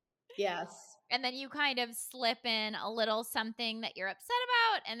 Yes. And then you kind of slip in a little something that you're upset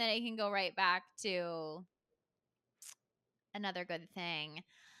about, and then it can go right back to another good thing.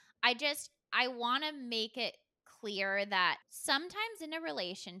 I want to make it clear that sometimes in a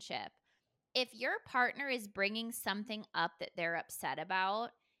relationship, if your partner is bringing something up that they're upset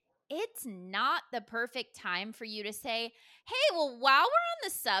about, it's not the perfect time for you to say, "Hey, well, while we're on the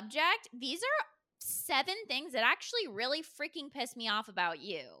subject, these are 7 things that actually really freaking piss me off about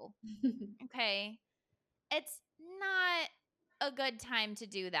you." Okay? It's not a good time to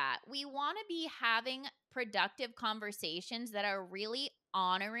do that. We want to be having productive conversations that are really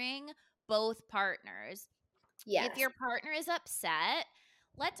honoring both partners. If Yes. your partner is upset,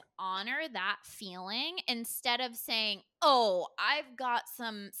 let's honor that feeling instead of saying, "Oh, I've got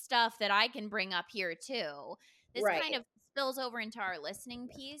some stuff that I can bring up here too." This Right. kind of spills over into our listening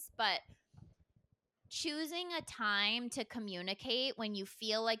piece, but choosing a time to communicate when you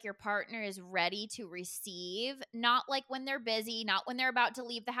feel like your partner is ready to receive, not like when they're busy, not when they're about to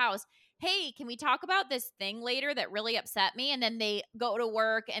leave the house. "Hey, can we talk about this thing later that really upset me?" And then they go to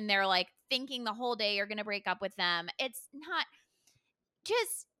work and they're like thinking the whole day you're going to break up with them. It's not,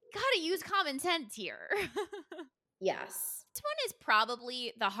 just got to use common sense here. Yes. This one is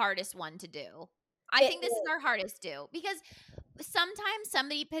probably the hardest one to do. I It think this is our hardest do because sometimes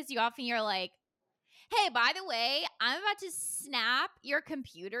somebody pisses you off and you're like, "Hey, by the way, I'm about to snap your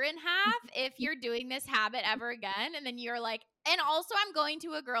computer in half if you're doing this habit ever again." And then you're like, "And also, I'm going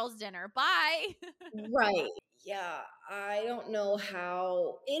to a girl's dinner. Bye." right. Yeah. I don't know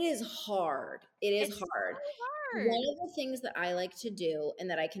how it is hard. It is It's hard. so One hard. of the things that I like to do and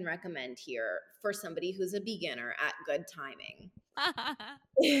that I can recommend here for somebody who's a beginner at good timing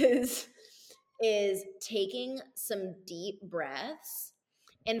is taking some deep breaths.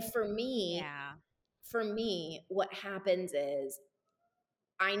 And for me, Yeah. what happens is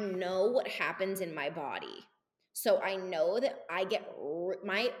I know what happens in my body. So I know that I get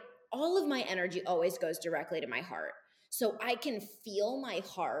all of my energy always goes directly to my heart. So I can feel my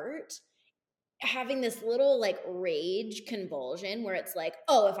heart having this little like rage convulsion where it's like,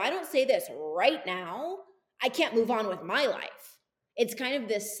 oh, if I don't say this right now, I can't move on with my life. It's kind of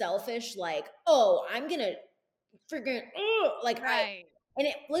this selfish, like, oh, I'm gonna freaking like I Right. and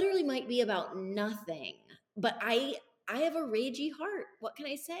it literally might be about nothing, but I have a ragey heart. What can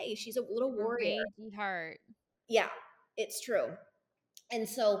I say? She's a little A warrior. ragey heart. Yeah, it's true. And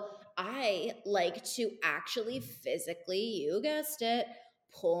so I like to actually physically, you guessed it,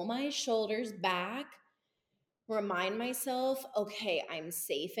 pull my shoulders back, remind myself, okay, I'm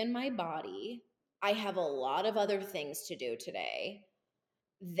safe in my body. I have a lot of other things to do today.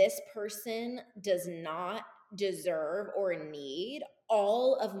 This person does not deserve or need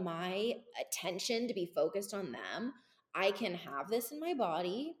all of my attention to be focused on them. I can have this in my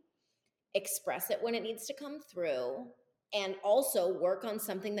body, express it when it needs to come through, and also work on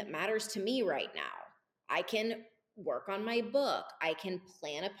something that matters to me right now. I can work on my book. I can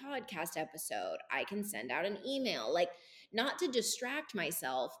plan a podcast episode. I can send out an email. Like, not to distract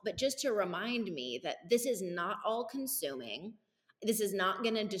myself, but just to remind me that this is not all consuming. This is not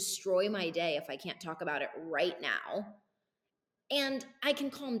going to destroy my day if I can't talk about it right now. And I can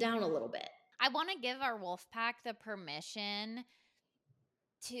calm down a little bit. I want to give our wolf pack the permission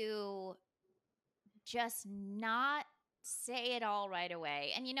to just not say it all right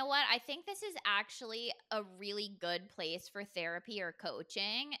away. And you know what? I think this is actually a really good place for therapy or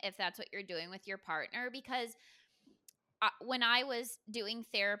coaching if that's what you're doing with your partner, because when I was doing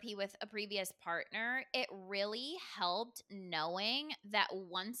therapy with a previous partner, it really helped knowing that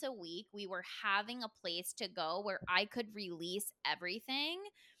once a week we were having a place to go where I could release everything.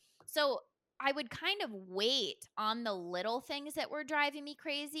 So I would kind of wait on the little things that were driving me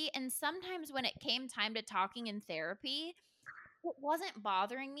crazy. And sometimes when it came time to talking in therapy, it wasn't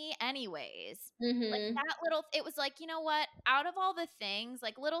bothering me anyways. Like Mm-hmm. that little, it was like, you know what? Out of all the things,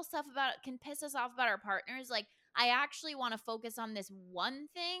 like little stuff about can piss us off about our partners, like I actually want to focus on this one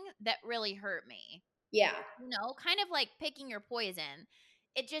thing that really hurt me. Yeah. Kind of like picking your poison.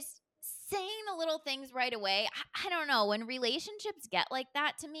 It just saying the little things right away. I don't know. When relationships get like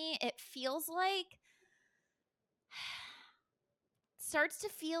that to me, it feels like starts to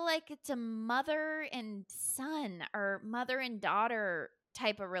feel like it's a mother and son or mother and daughter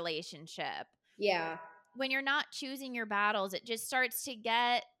type of relationship. Yeah. When you're not choosing your battles, it just starts to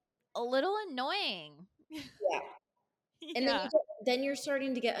get a little annoying. Yeah. And then Yeah. then you're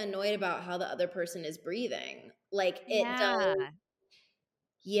starting to get annoyed about how the other person is breathing. Like it does.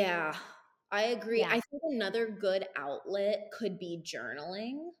 Yeah. Yeah. I agree. Yeah. I think another good outlet could be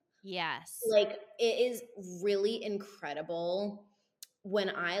journaling. Yes. Like it is really incredible when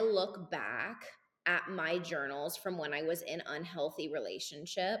I look back at my journals from when I was in unhealthy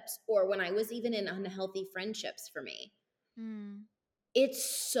relationships or when I was even in unhealthy friendships for me. Mm. It's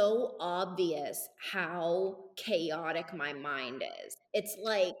so obvious how chaotic my mind is. It's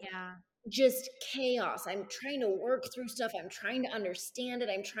like Yeah. just chaos. I'm trying to work through stuff. I'm trying to understand it.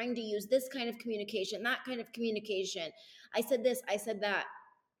 I'm trying to use this kind of communication, that kind of communication. I said this, I said that.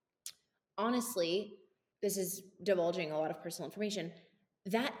 Honestly, this is divulging a lot of personal information.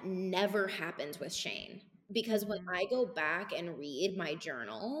 That never happens with Shane because when Mhm. I go back and read my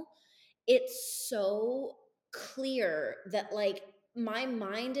journal, it's so clear that like my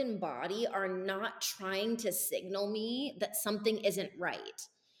mind and body are not trying to signal me that something isn't right.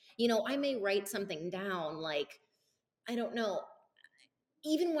 I may write something down like, I don't know,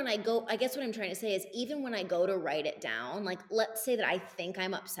 even when I go, I guess what I'm trying to say is even when I go to write it down, like let's say that I think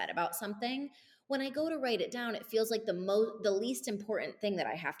I'm upset about something, when I go to write it down, it feels like the least important thing that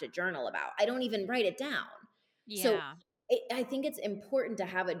I have to journal about. I don't even write it down. So Yeah. I think it's important to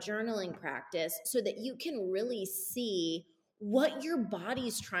have a journaling practice so that you can really see what your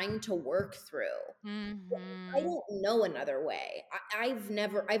body's trying to work through. I Mhm. don't know another way.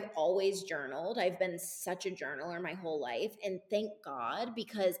 I've always journaled. I've been such a journaler my whole life. And thank God,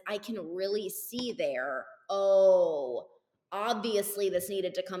 because I can really see there, oh, obviously this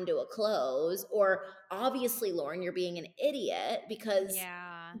needed to come to a close. Or obviously, Lauren, you're being an idiot because,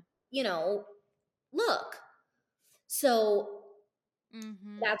 Yeah. you know, look. So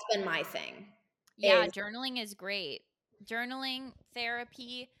Mhm. that's been my thing Yeah, is journaling is great. Journaling,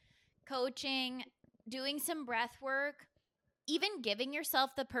 therapy, coaching, doing some breath work, even giving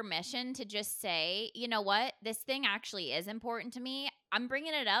yourself the permission to just say, you know what, this thing actually is important to me. I'm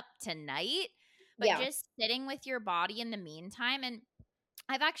bringing it up tonight, but yeah, just sitting with your body in the meantime. And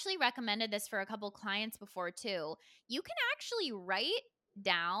I've actually recommended this for a couple clients before too. You can actually write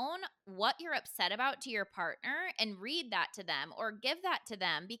down what you're upset about to your partner and read that to them or give that to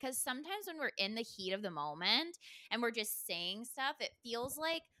them, because sometimes when we're in the heat of the moment and we're just saying stuff, it feels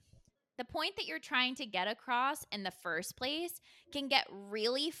like the point that you're trying to get across in the first place can get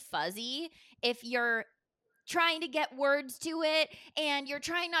really fuzzy if you're trying to get words to it and you're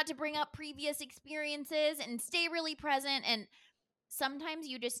trying not to bring up previous experiences and stay really present. And sometimes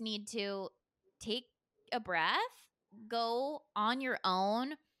you just need to take a breath, go on your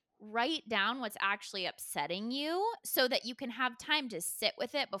own, write down what's actually upsetting you so that you can have time to sit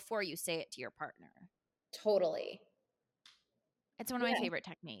with it before you say it to your partner. Totally. It's one of my favorite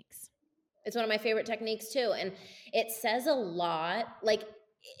techniques. It's one of my favorite techniques too. And it says a lot. Like,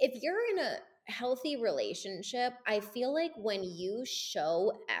 if you're in a healthy relationship, I feel like when you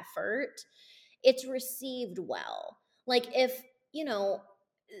show effort, it's received well. Like, if,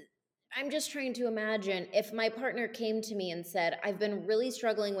 I'm just trying to imagine if my partner came to me and said, I've been really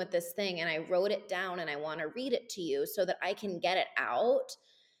struggling with this thing and I wrote it down and I want to read it to you so that I can get it out.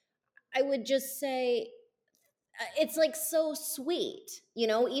 I would just say, it's like so sweet,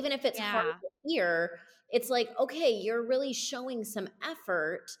 even if it's hard to hear, it's like, okay, you're really showing some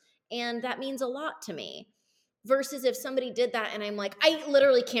effort and that means a lot to me. Versus if somebody did that and I'm like, I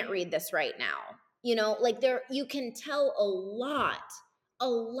literally can't read this right now. Like, you can tell a lot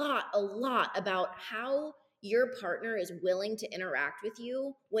about how your partner is willing to interact with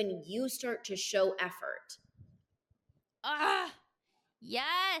you when you start to show effort.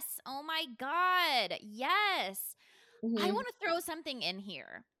 Yes. Oh my God. Yes. Mm-hmm. I want to throw something in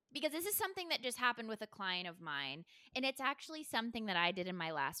here because this is something that just happened with a client of mine. And it's actually something that I did in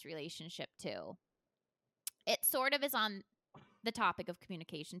my last relationship too. It sort of is on the topic of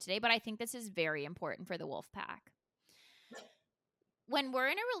communication today, but I think this is very important for the wolf pack. When we're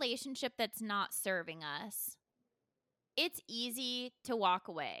in a relationship that's not serving us, it's easy to walk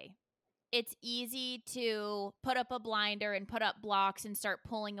away. It's easy to put up a blinder and put up blocks and start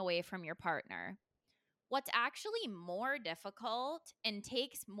pulling away from your partner. What's actually more difficult and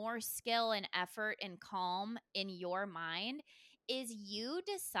takes more skill and effort and calm in your mind is you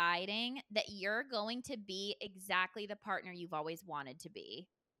deciding that you're going to be exactly the partner you've always wanted to be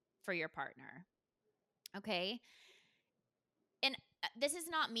for your partner. Okay? And this is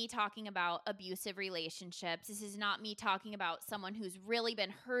not me talking about abusive relationships. This is not me talking about someone who's really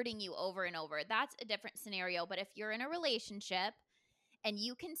been hurting you over and over. That's a different scenario. But if you're in a relationship and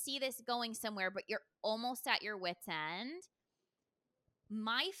you can see this going somewhere, but you're almost at your wit's end,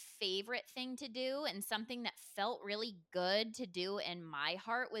 my favorite thing to do and something that felt really good to do in my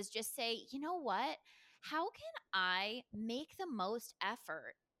heart was just say, you know what? How can I make the most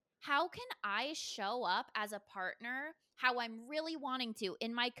effort? How can I show up as a partner how I'm really wanting to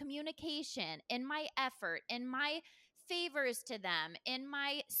in my communication, in my effort, in my favors to them, in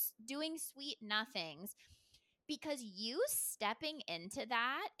my doing sweet nothings? Because you stepping into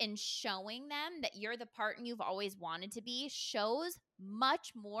that and showing them that you're the partner you've always wanted to be shows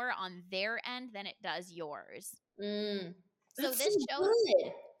much more on their end than it does yours. So this shows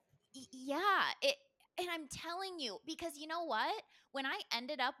good. And I'm telling you, because you know what? When I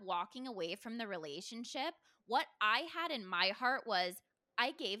ended up walking away from the relationship, what I had in my heart was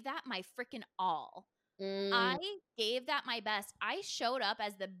I gave that my freaking all. I gave that my best. I showed up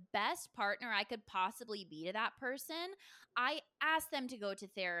as the best partner I could possibly be to that person. I asked them to go to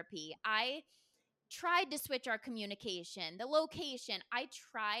therapy. I tried to switch our communication, the location. I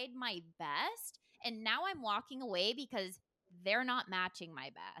tried my best. And now I'm walking away because they're not matching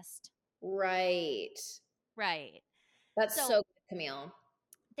my best. Right. Right. That's so good, Camille.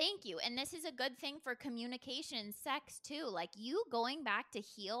 Thank you. And this is a good thing for communication and sex too. Like you going back to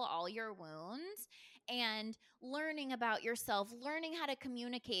heal all your wounds and learning about yourself, learning how to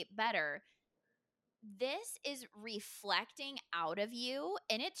communicate better. This is reflecting out of you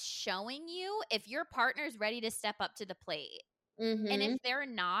and it's showing you if your partner's ready to step up to the plate. And if they're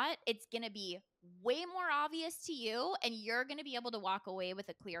not, it's going to be way more obvious to you and you're going to be able to walk away with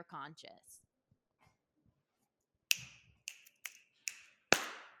a clear conscience.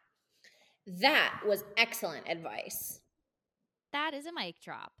 That was excellent advice. That is a mic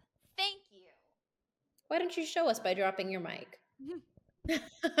drop. Thank you. Why don't you show us by dropping your mic?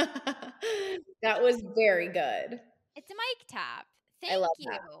 That was very good. It's a mic tap. Thank I love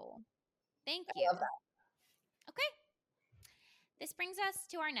you. that. Thank I you. love that. Okay. This brings us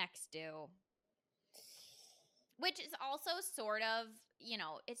to our next do, which is also sort of,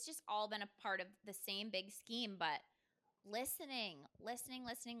 it's just all been a part of the same big scheme, but listening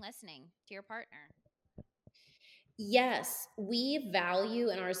to your partner. Yes, we value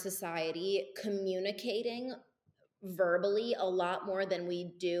in our society communicating verbally a lot more than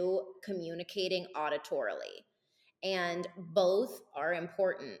we do communicating auditorily. And both are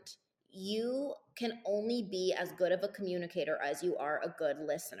important. You can only be as good of a communicator as you are a good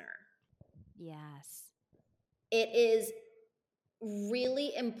listener. Yes. It is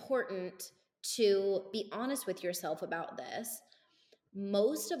really important to be honest with yourself about this.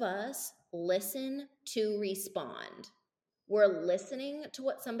 Most of us listen to respond. We're listening to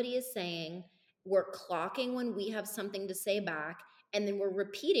what somebody is saying, we're clocking when we have something to say back, and then we're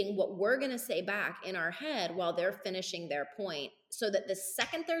repeating what we're going to say back in our head while they're finishing their point, so that the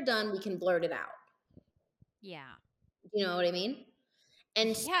second they're done, we can blurt it out. Yeah. You know what I mean? And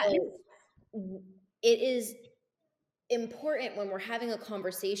Yes. so it is important when we're having a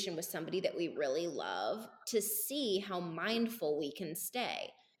conversation with somebody that we really love to see how mindful we can stay,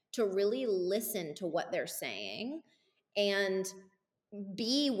 to really listen to what they're saying and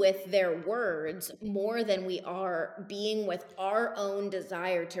be with their words more than we are being with our own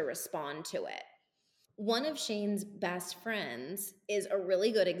desire to respond to it. One of Shane's best friends is a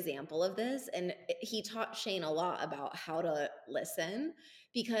really good example of this. And he taught Shane a lot about how to listen,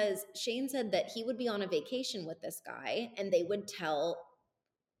 because Shane said that he would be on a vacation with this guy and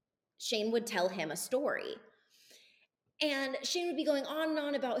Shane would tell him a story. And Shane would be going on and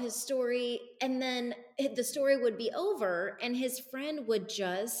on about his story. And then the story would be over and his friend would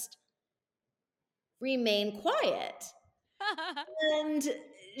just remain quiet. And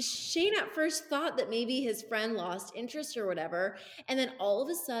Shane at first thought that maybe his friend lost interest or whatever. And then all of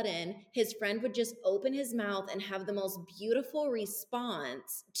a sudden, his friend would just open his mouth and have the most beautiful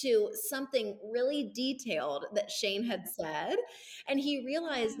response to something really detailed that Shane had said. And he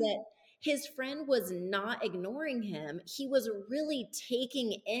realized that his friend was not ignoring him. He was really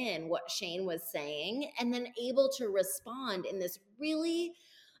taking in what Shane was saying and then able to respond in this really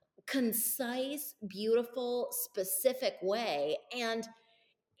concise, beautiful, specific way. And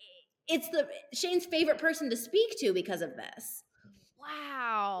it's Shane's favorite person to speak to because of this.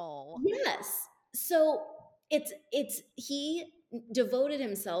 Wow. Yes. So it's he devoted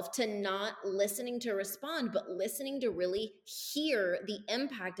himself to not listening to respond, but listening to really hear the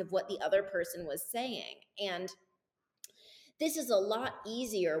impact of what the other person was saying. And this is a lot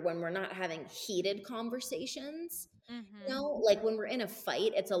easier when we're not having heated conversations. You Mm-hmm. know, like when we're in a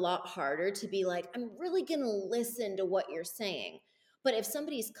fight, it's a lot harder to be like, I'm really going to listen to what you're saying. But if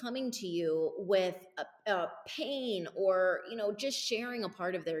somebody's coming to you with a pain or, just sharing a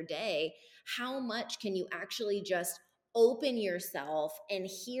part of their day, how much can you actually just open yourself and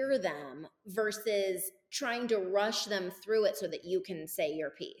hear them versus trying to rush them through it so that you can say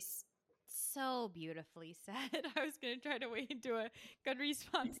your piece? So beautifully said. I was going to try to wait into a good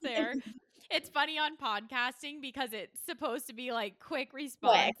response there. It's funny on podcasting because it's supposed to be like quick Quick.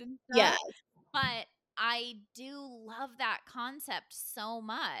 response and Yeah. stuff, but I do love that concept so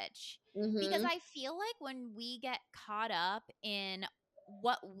much because Mm-hmm. I feel like when we get caught up in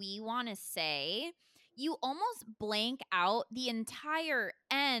what we want to say, you almost blank out the entire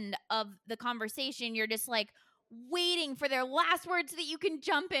end of the conversation. You're just like waiting for their last words so that you can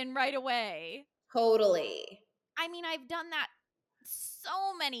jump in right away. Totally. I mean, I've done that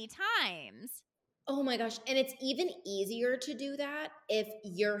so many times. Oh my gosh. And it's even easier to do that if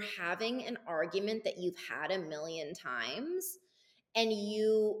you're having an argument that you've had a million times and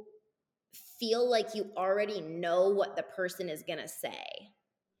you feel like you already know what the person is going to say.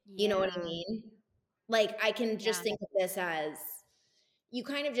 You know what I Yeah. mean? Like, I can just Yeah. think of this as you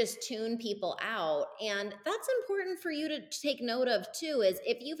kind of just tune people out. And that's important for you to take note of too, is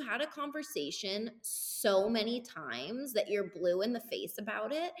if you've had a conversation so many times that you're blue in the face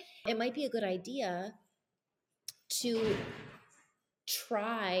about it, it might be a good idea to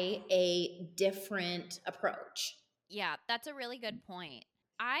try a different approach. Yeah, that's a really good point.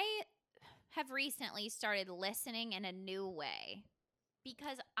 I have recently started listening in a new way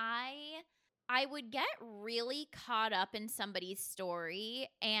because I would get really caught up in somebody's story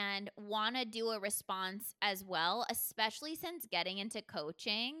and want to do a response as well, especially since getting into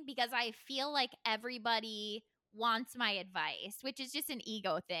coaching, because I feel like everybody wants my advice, which is just an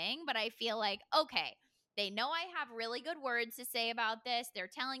ego thing. But I feel like, okay, they know I have really good words to say about this. They're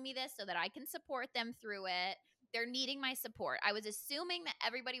telling me this so that I can support them through it. They're needing my support. I was assuming that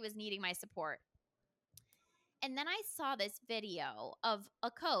everybody was needing my support. And then I saw this video of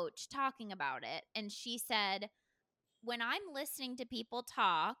a coach talking about it. And she said, when I'm listening to people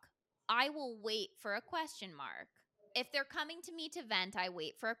talk, I will wait for a question mark. If they're coming to me to vent, I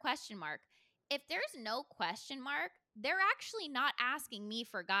wait for a question mark. If there's no question mark, they're actually not asking me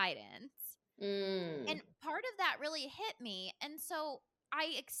for guidance. Mm. And part of that really hit me. And so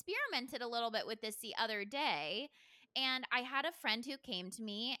I experimented a little bit with this the other day. And I had a friend who came to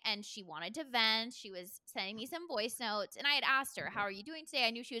me and she wanted to vent. She was sending me some voice notes. And I had asked her, "How are you doing today?"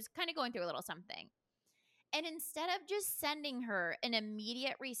 I knew she was kind of going through a little something. And instead of just sending her an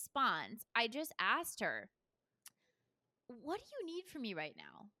immediate response, I just asked her, "What do you need from me right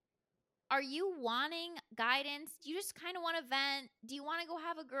now? Are you wanting guidance? Do you just kind of want to vent? Do you want to go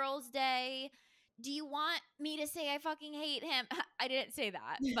have a girls' day? Do you want me to say I fucking hate him?" I didn't say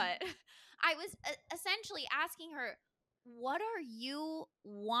that, but I was essentially asking her, "What are you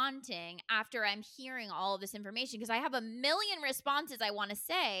wanting after I'm hearing all of this information?" Because I have a million responses I want to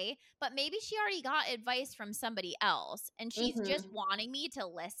say, but maybe she already got advice from somebody else and she's just Mhm. wanting me to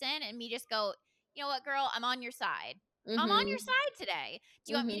listen and me just go, "You know what, girl? I'm on your side. I'm on your Mhm. side today.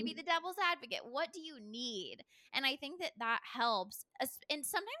 Do you want me to be Mhm. the devil's advocate? What do you need?" And I think that that helps. And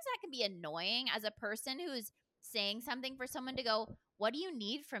sometimes that can be annoying as a person who's saying something for someone to go, "What do you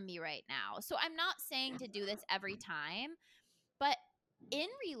need from me right now?" So I'm not saying to do this every time, but in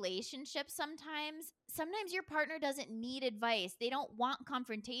relationships sometimes your partner doesn't need advice. They don't want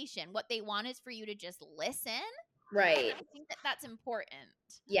confrontation. What they want is for you to just listen, and Right. I think that that's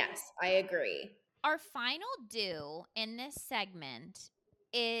important. Yes, I agree. Our final do in this segment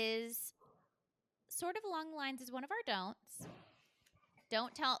is sort of along the lines as one of our don'ts.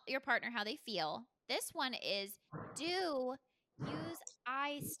 Don't tell your partner how they feel. This one is do use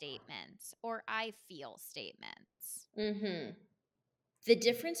I statements or I feel statements. Mhm. The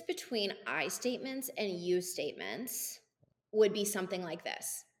difference between I statements and you statements would be something like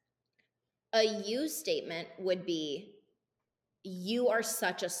this. A you statement would be, "You are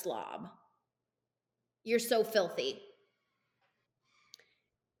such a slob. You're so filthy."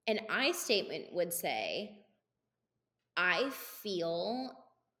 An I statement would say, "I feel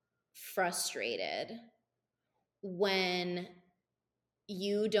frustrated when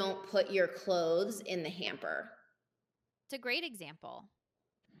you don't put your clothes in the hamper." It's a great example.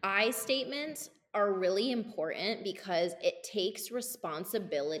 I statements are really important because it takes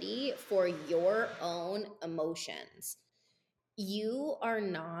responsibility for your own emotions. You are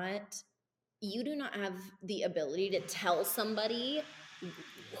not, you do not have the ability to tell somebody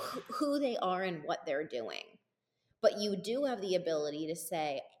who they are and what they're doing. But you do have the ability to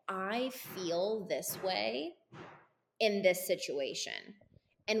say, "I feel this way in this situation."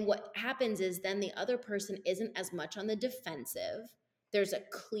 And what happens is then the other person isn't as much on the defensive. There's a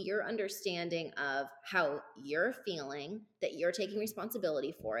clear understanding of how you're feeling, that you're taking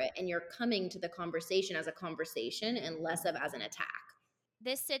responsibility for it, and you're coming to the conversation as a conversation and less of as an attack.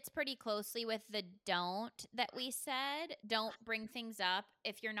 This sits pretty closely with the don't that we said. Don't bring things up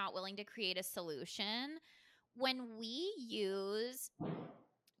if you're not willing to create a solution. When we use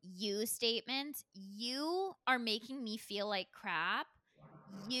you statements, "You are making me feel like crap.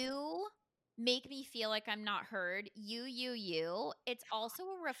 You make me feel like I'm not heard. You." It's also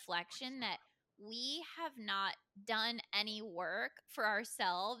a reflection that we have not done any work for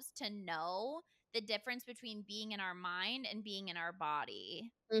ourselves to know the difference between being in our mind and being in our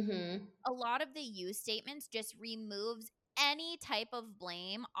body. Mm-hmm. A lot of the you statements just removes any type of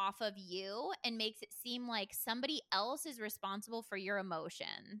blame off of you and makes it seem like somebody else is responsible for your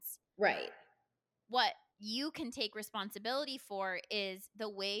emotions. Right. What you can take responsibility for is the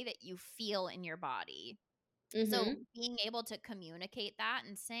way that you feel in your body. So Mm-hmm. being able to communicate that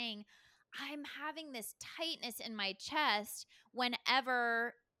and saying, "I'm having this tightness in my chest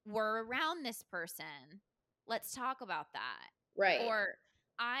whenever we're around this person. Let's talk about that." Right. Or,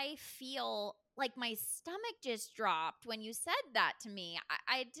 "I feel like my stomach just dropped when you said that to me.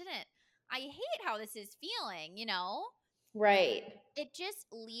 I didn't, I hate how this is feeling, you know?" Right. It just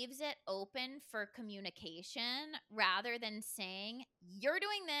leaves it open for communication rather than saying, "You're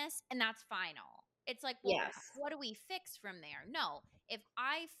doing this and that's final." It's like, well, Yes. what do we fix from there? No. If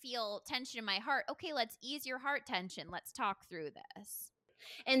I feel tension in my heart, okay, let's ease your heart tension. Let's talk through this.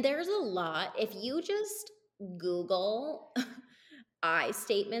 And there's a lot, if you just Google I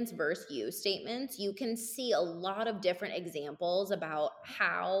statements versus you statements, you can see a lot of different examples about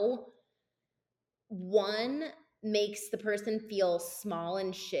how one makes the person feel small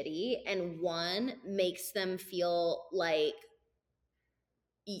and shitty, and one makes them feel like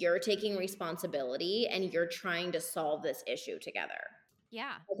you're taking responsibility and you're trying to solve this issue together.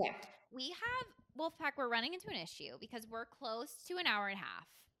 Yeah. Okay. We have, Wolfpack, we're running into an issue because we're close to an hour and a half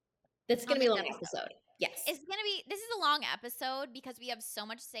That's going on to be a this long episode. episode. Yes. This is a long episode because we have so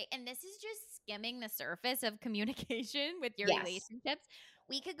much to say. And this is just skimming the surface of communication with your Yes. relationships.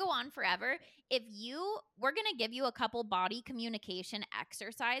 We could go on forever. We're going to give you a couple body communication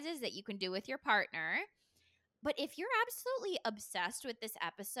exercises that you can do with your partner. But if you're absolutely obsessed with this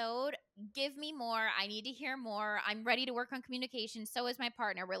episode, give me more. I need to hear more. I'm ready to work on communication. So is my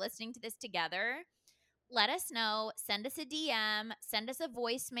partner. We're listening to this together. Let us know. Send us a DM, send us a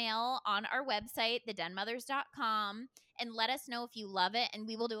voicemail on our website, thedenmothers.com, and let us know if you love it, and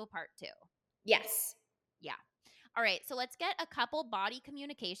we will do a part 2. Yes. Yeah. All right. So let's get a couple body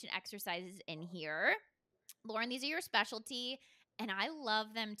communication exercises in here. Lauren, these are your specialty, and I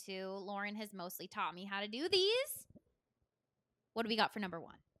love them too. Lauren has mostly taught me how to do these. What do we got for number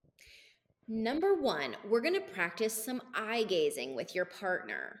 1? Number 1, we're going to practice some eye gazing with your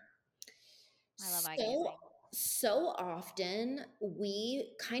partner. I love eye So, gazing. so often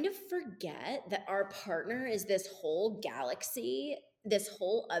we kind of forget that our partner is this whole galaxy, this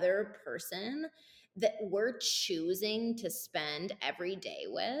whole other person that we're choosing to spend every day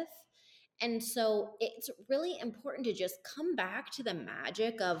with. And so it's really important to just come back to the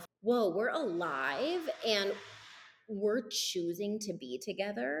magic of, whoa, we're alive and we're choosing to be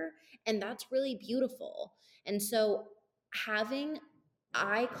together. And that's really beautiful. And so having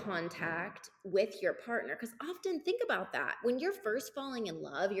eye contact with your partner, because often think about that. When you're first falling in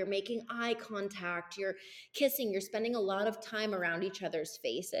love, you're making eye contact, you're kissing, you're spending a lot of time around each other's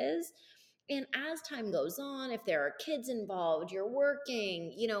faces. And as time goes on, if there are kids involved, you're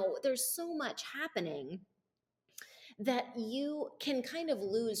working, there's so much happening that you can kind of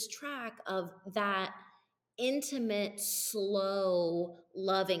lose track of that intimate, slow,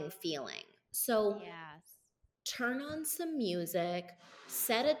 loving feeling. So Yes. turn on some music,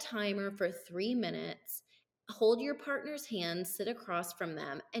 set a timer for 3 minutes, hold your partner's hand, sit across from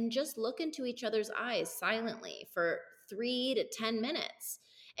them, and just look into each other's eyes silently for 3 to 10 minutes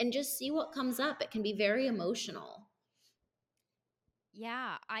and just see what comes up. It can be very emotional.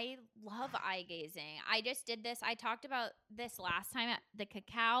 Yeah, I love eye gazing. I just did this. I talked about this last time at the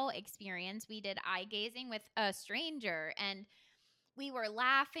cacao experience. We did eye gazing with a stranger and we were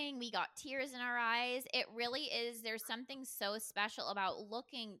laughing. We got tears in our eyes. It really is. There's something so special about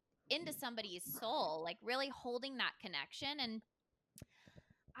looking into somebody's soul, like really holding that connection. And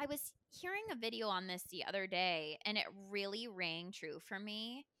I was hearing a video on this the other day and it really rang true for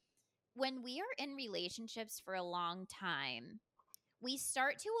me. When we are in relationships for a long time, we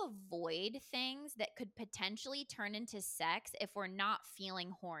start to avoid things that could potentially turn into sex if we're not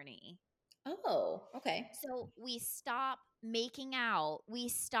feeling horny. Oh, okay. So we stop making out, we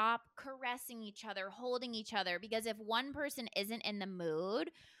stop caressing each other, holding each other, because if one person isn't in the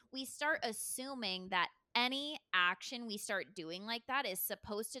mood, we start assuming that any action we start doing like that is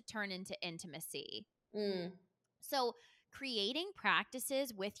supposed to turn into intimacy. Mm, So, creating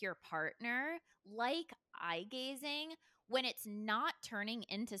practices with your partner, like eye gazing, when it's not turning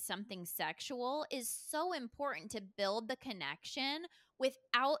into something sexual, is so important to build the connection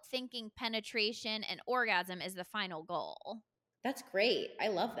without thinking penetration and orgasm is the final goal. that's great. I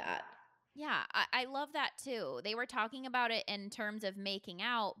love that. Yeah, I love that too. They were talking about it in terms of making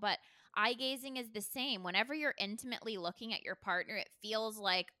out, but eye gazing is the same. Whenever you're intimately looking at your partner, it feels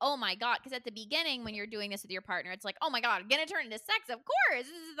like, oh my God. Because at the beginning, when you're doing this with your partner, it's like, oh my God, gonna turn into sex. Of course,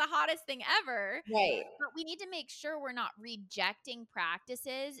 this is the hottest thing ever. Right. But we need to make sure we're not rejecting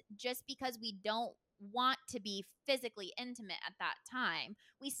practices just because we don't want to be physically intimate at that time.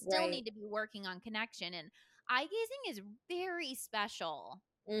 We still Right. need to be working on connection. And eye gazing is very special.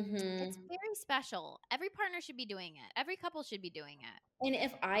 It's Mm-hmm. very special. Every partner should be doing it. Every couple should be doing it. And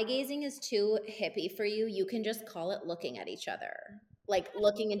if eye gazing is too hippie for you, you can just call it looking at each other, like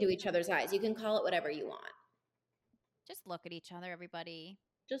looking into each other's eyes. You can call it whatever you want. Just look at each other, everybody.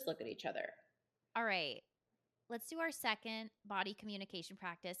 Just look at each other. All right. Let's do our second body communication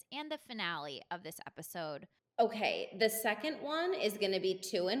practice and the finale of this episode. Okay, the second one is going to be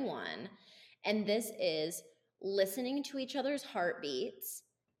 2 in 1. And this is listening to each other's heartbeats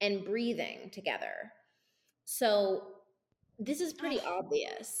and breathing together. So, this is pretty Oh,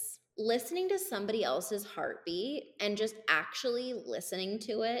 obvious. Listening to somebody else's heartbeat and just actually listening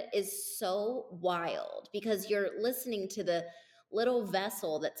to it is so wild because you're listening to the little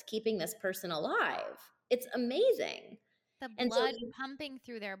vessel that's keeping this person alive. It's amazing. the And so, blood pumping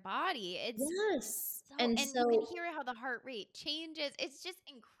through their body. It's yes. so, And and you can so hear how the heart rate changes. It's just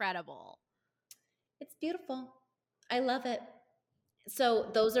incredible. it's beautiful. I love it. So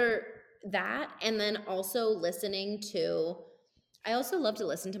those are that. And then also listening to, I also love to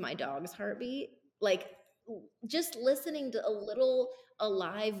listen to my dog's heartbeat. Like just listening to a little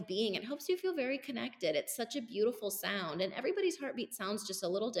alive being, it helps you feel very connected. It's such a beautiful sound. And everybody's heartbeat sounds just a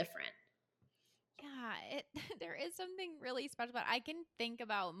little different. Yeah, it there is something really special about I can think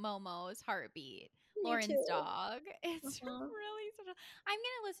about Momo's heartbeat Me Lauren's too. dog. It's Uh-huh. really special. I'm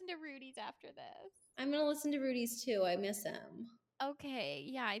gonna listen to Rudy's after this. I'm gonna listen to Rudy's too. I miss him. Okay,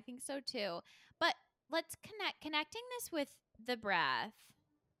 yeah, I think so too. But let's connecting this with the breath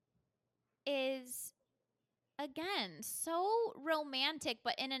is again so romantic,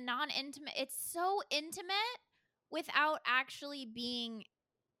 but in a non-intimate. It's so intimate without actually being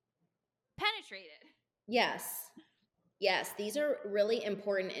penetrated. Yes. Yes, these are really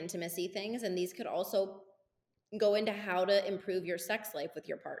important intimacy things, and these could also go into how to improve your sex life with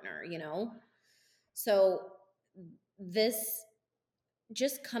your partner, you know? So, this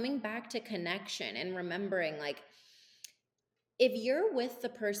just coming back to connection and remembering, like, if you're with the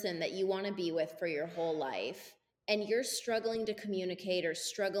person that you want to be with for your whole life and you're struggling to communicate or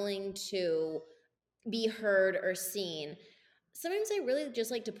struggling to be heard or seen, sometimes I really just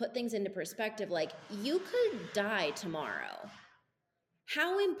like to put things into perspective. Like, you could die tomorrow.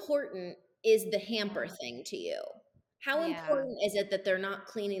 How important is the hamper thing to you? How Yeah. important is it that they're not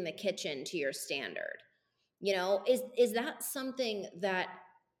cleaning the kitchen to your standard? You know, is that something that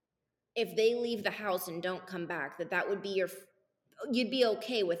if they leave the house and don't come back, that would be you'd be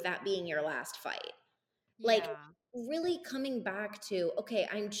okay with that being your last fight? Like, Yeah. really coming back to, okay,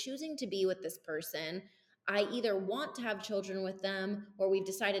 I'm choosing to be with this person. I either want to have children with them, or we've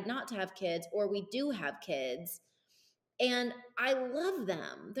decided not to have kids, or we do have kids. And I love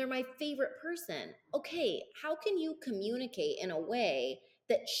them. They're my favorite person. Okay, how can you communicate in a way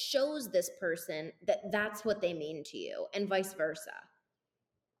that shows this person that that's what they mean to you, and vice versa?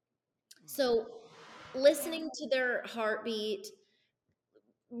 So, Yeah. listening to their heartbeat,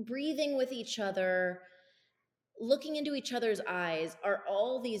 breathing with each other, looking into each other's eyes are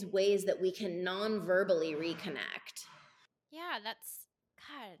all these ways that we can non-verbally reconnect. Yeah, that's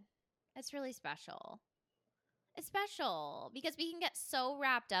God. That's really special. It's special because we can get so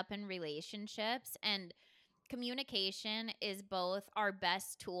wrapped up in relationships, and communication is both our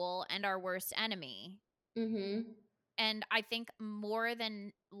best tool and our worst enemy. Mm-hmm. And I think more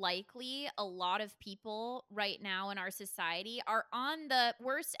than likely, a lot of people right now in our society are on the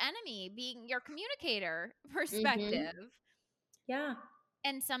worst enemy, being your communicator Mm-hmm. perspective. Yeah.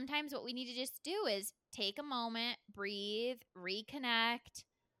 And sometimes what we need to just do is take a moment, breathe, reconnect,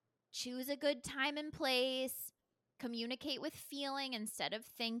 choose a good time and place, communicate with feeling instead of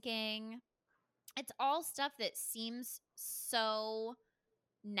thinking. It's all stuff that seems so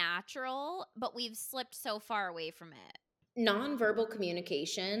natural, but we've slipped so far away from it. Nonverbal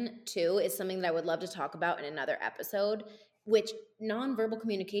communication, too, is something that I would love to talk about in another episode. Which nonverbal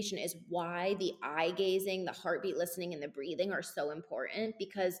communication is why the eye gazing, the heartbeat listening, and the breathing are so important,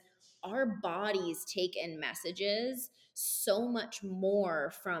 because our bodies take in messages so much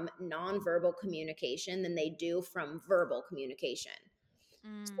more from nonverbal communication than they do from verbal communication.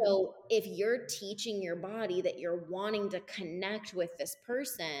 Mm. So if you're teaching your body that you're wanting to connect with this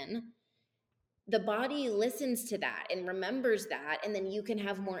person, the body listens to that and remembers that, and then you can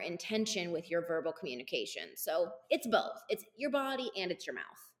have more intention with your verbal communication. So it's both. It's your body and it's your mouth.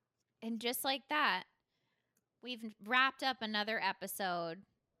 And just like that, we've wrapped up another episode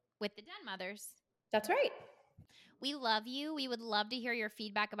with the Den Mothers. That's right. We love you. We would love to hear your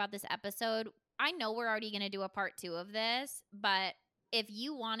feedback about this episode. I know we're already going to do a part 2 of this, but if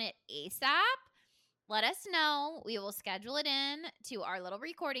you want it ASAP, let us know. We will schedule it in to our little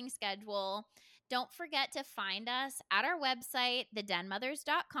recording schedule. Don't forget to find us at our website,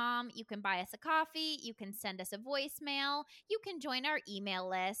 thedenmothers.com. You can buy us a coffee. You can send us a voicemail. You can join our email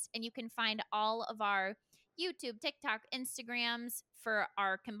list, and you can find all of our YouTube, TikTok, Instagrams for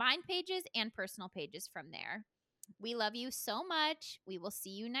our combined pages and personal pages from there. We love you so much. We will see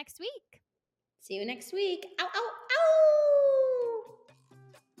you next week. See you next week. Ow, ow, ow!